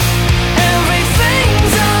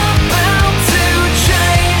 Everything's about to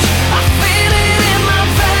change. I feel it in my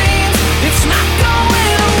veins. It's not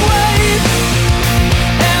going away.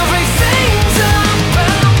 Everything's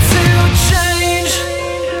about to change.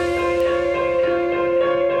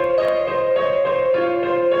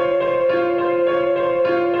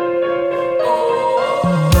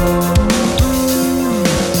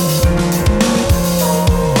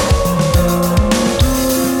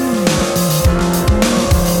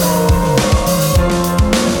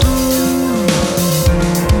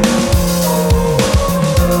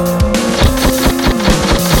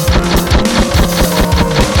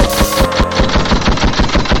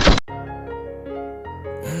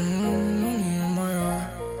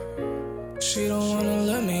 She don't wanna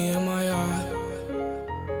let me in my yard.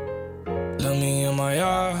 Let me in my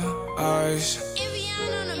eyes.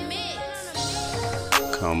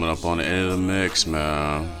 Coming up on the end of the mix,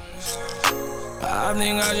 man. I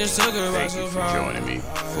think I just took her by Thank you for surprise. joining me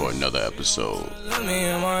for another episode Let me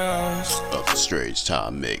in my eyes. of the Strange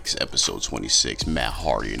Time Mix, episode 26. Matt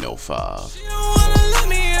Hardy in 05.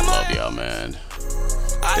 Love y'all, man.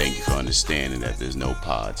 Thank you for understanding that there's no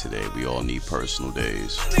pod today. We all need personal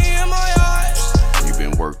days. Let me in my eyes. You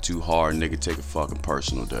been worked too hard, nigga, take a fucking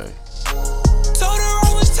personal day. Told her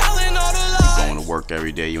I was telling all the lies. You going to work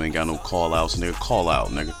every day, you ain't got no call outs, nigga, call out,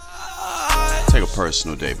 nigga. Take a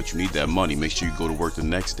personal day, but you need that money. Make sure you go to work the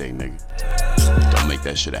next day, nigga. Don't make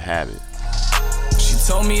that shit a habit. She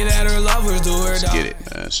told me that her lovers do her. Let's get it,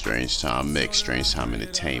 man. Strange Time Mix, Strange Time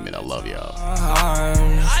Entertainment. I love y'all.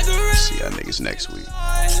 See y'all niggas next week.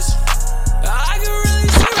 I can really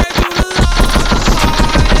see right through the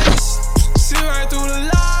lies. See right through the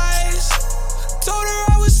lies. Told her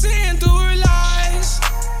I was seeing through her lies.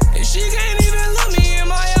 And she can't even look me in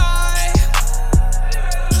my eye.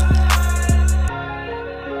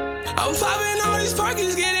 I'm popping all these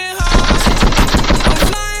parkies, getting high. I'm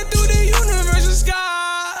flying through the universe and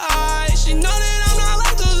sky. She know that I'm not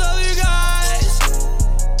like those other guys.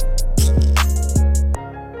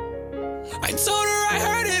 I told her I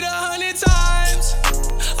heard it 100 times.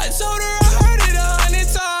 I told her I heard it 100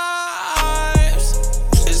 times.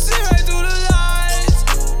 And see right through the lies.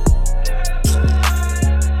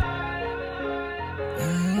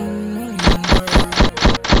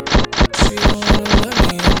 She don't wanna let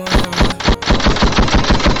me in my eyes.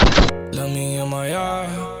 Let me in my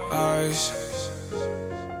eyes.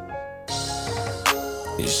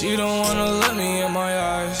 Yeah, she don't wanna let me in my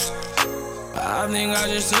eyes. I think I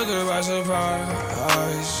just took her by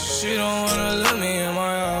surprise. She don't wanna let me in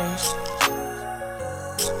my eyes.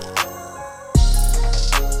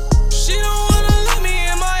 She don't wanna let me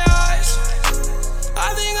in my eyes.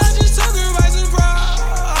 I think I just took her by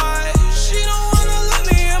surprise. She don't wanna let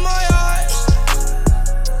me in my eyes.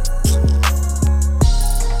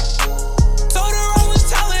 Told her I was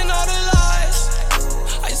telling all the lies.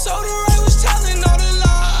 I told her I was telling all the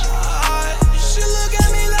lies. She look at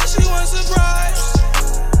me like she wants surprise.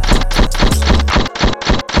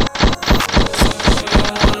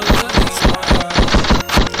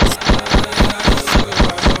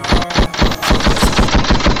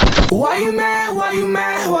 Why you mad? Why you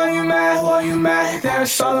mad? Why you mad? Why you mad?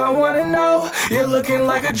 That's all I wanna know. You're looking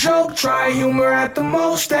like a joke, try humor at the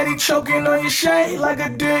most. Steady choking on your shade like a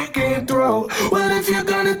dick in your throat. Well, if you're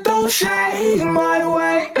gonna throw shade my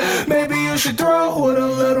way, maybe you should throw with a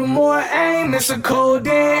little more aim. It's a cold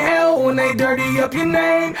day in hell when they dirty up your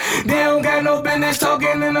name. They don't got no business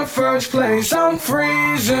talking in the first place. I'm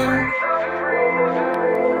freezing.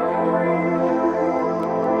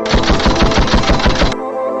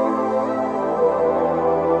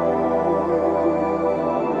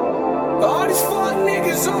 All these fuck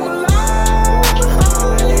niggas on my line.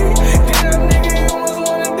 Damn nigga, you almost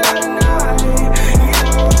wanna die tonight. Yeah,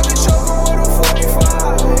 I rock the choker with a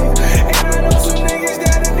 45. And I know some niggas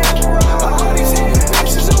that'll never ride. All these hating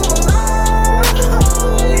bitches on my line.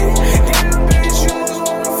 Damn bitch, you almost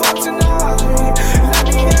wanna fuck tonight. Let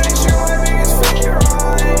me get you my biggest figure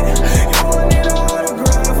right. You wanted an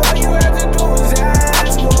autograph, all you had to do was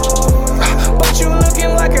ask more. But you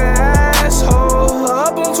looking like an asshole.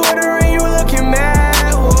 Up on Twitter and you looking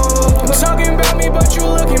mad, whoa. I'm talking about me, but you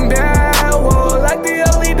looking bad, whoa. Like the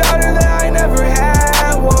only daughter that I never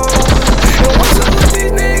had, whoa. And what's up with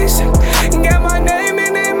these niggas? Got my name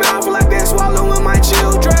in their mouth like they're swallowing my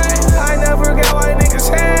children. I never got why niggas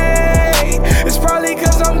hate. It's probably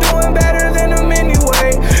cause I'm doing better than them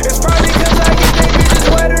anyway. It's probably cause I get they bitches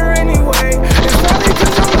wetter anyway. It's probably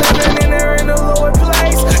cause I'm living in there in a lower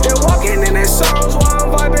place. They're walking in their songs while I'm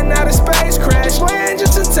vibing out of space. Crash land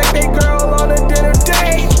just to take their girl on a dinner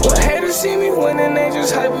date. Well, haters see me winning, they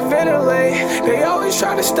just hyperventilate. They always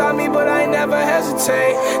try to stop me, but I never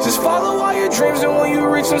hesitate. Just follow all your dreams, and when you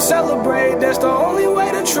reach them, celebrate. That's the only way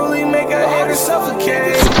to truly make a hater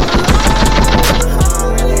suffocate.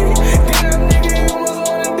 Damn nigga, you almost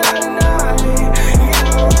wanna die tonight. Yeah,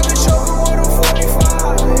 I rock the choker with a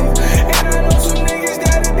 45. And I know some niggas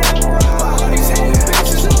that'll never ride. All these hating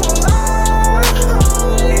bitches on my line.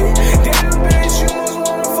 Damn bitch, you almost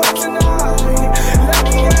wanna fuck tonight. Let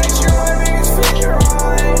me get you my biggest figure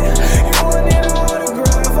right. You wanted an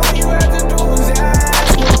autograph, all you had to do was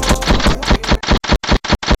ask for.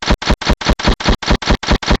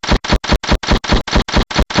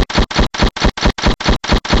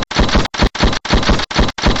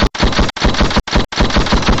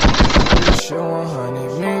 Shit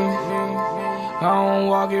 100 me. I don't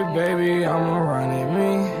walk it, baby, I'ma run it me.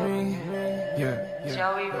 Yeah.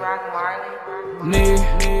 Joey Rock Marley. Me,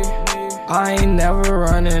 I ain't never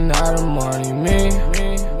running out of money, me.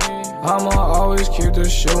 I'ma always keep the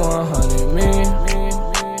shit 100, me.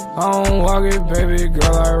 I don't walk it, baby,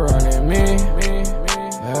 girl, I run it, me.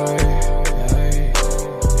 Hey, hey,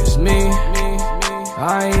 it's me.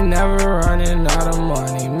 I ain't never running out of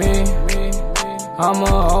money, me. I'ma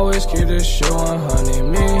always keep this shit 100,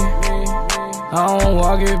 me. I don't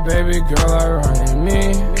walk it, baby girl, I run it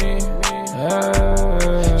me.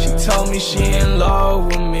 She told me she in love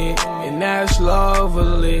with me, and that's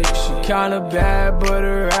lovely. She kinda bad, but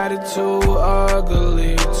her attitude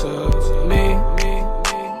ugly to me.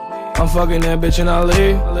 I'm fucking that bitch and I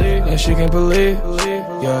leave, and she can't believe.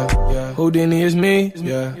 Yeah, Houdini is me.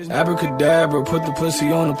 Yeah, abracadabra, put the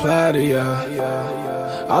pussy on the platter. Yeah.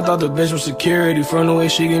 I thought the bitch was security from the way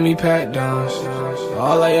she give me pat downs.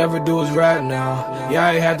 All I ever do is rap now. Yeah,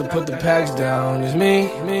 I had to put the packs down. It's me.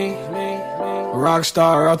 Rock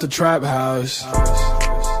star out the trap house.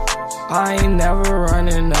 I ain't never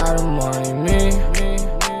running out of money, me.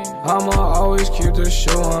 I'ma always keep the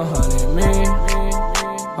show 100, me.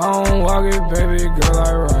 I don't walk it, baby girl,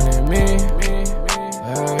 I run it, me.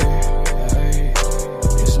 Hey,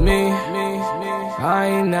 it's me. I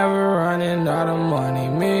ain't never running out of money,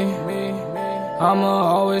 me. I'ma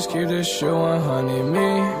always keep the show 100,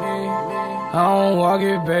 me. I don't walk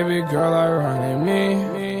it, baby girl, I run it, me.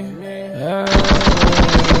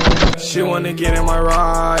 She wanna get in my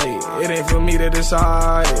ride, it ain't for me to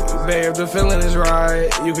decide. Babe, the feeling is right,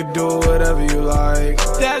 you could do whatever you like.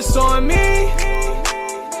 That's on me,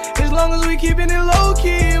 as long as we keeping it low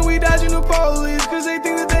key and we dodging the police, cause they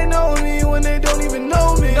think that they know me when they don't even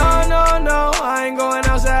know me. No, I ain't going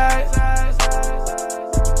outside.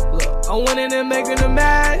 Look, I'm winning and making them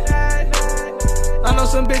mad. I know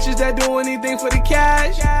some bitches that do anything for the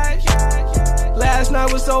cash. Last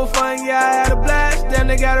night was so fun, yeah, I had a blast. Damn,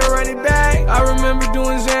 they gotta run it back. I remember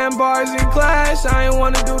doing Zan bars in class. I ain't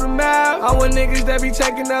wanna do the math. I want niggas that be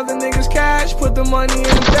taking other niggas' cash, put the money in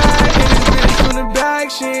the bag. Hit this bitch from the back,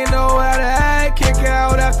 she ain't know how to act. Kick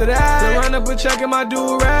out after that. They run up a check in my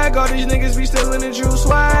do-rag. All these niggas be stealing the true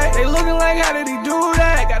swag. They looking like, how did he do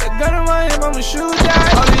that? Got a gun in my hip, I'ma shoot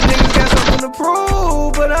that. All these niggas got something to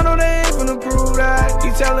prove, but I know they ain't finna prove that. He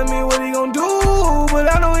telling me what he gon' do, but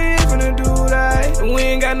I know he ain't finna do that. And we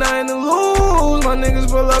ain't got nothing to lose. My niggas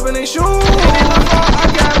pull up in they shoes.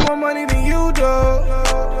 I got more money than you do.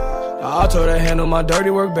 I told her handle my dirty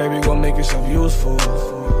work, baby, gon' make yourself useful.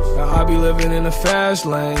 I be living in the fast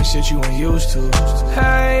lane, shit you ain't used to.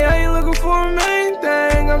 Hey, I ain't looking for a main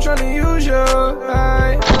thing, I'm tryna use you.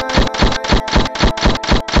 Hey.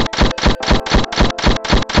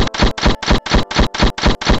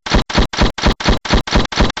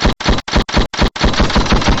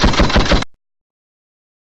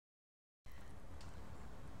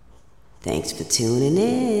 Thanks for tuning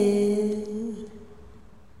in.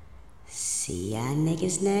 See y'all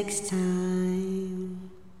niggas next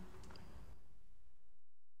time.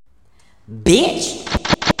 Bitch!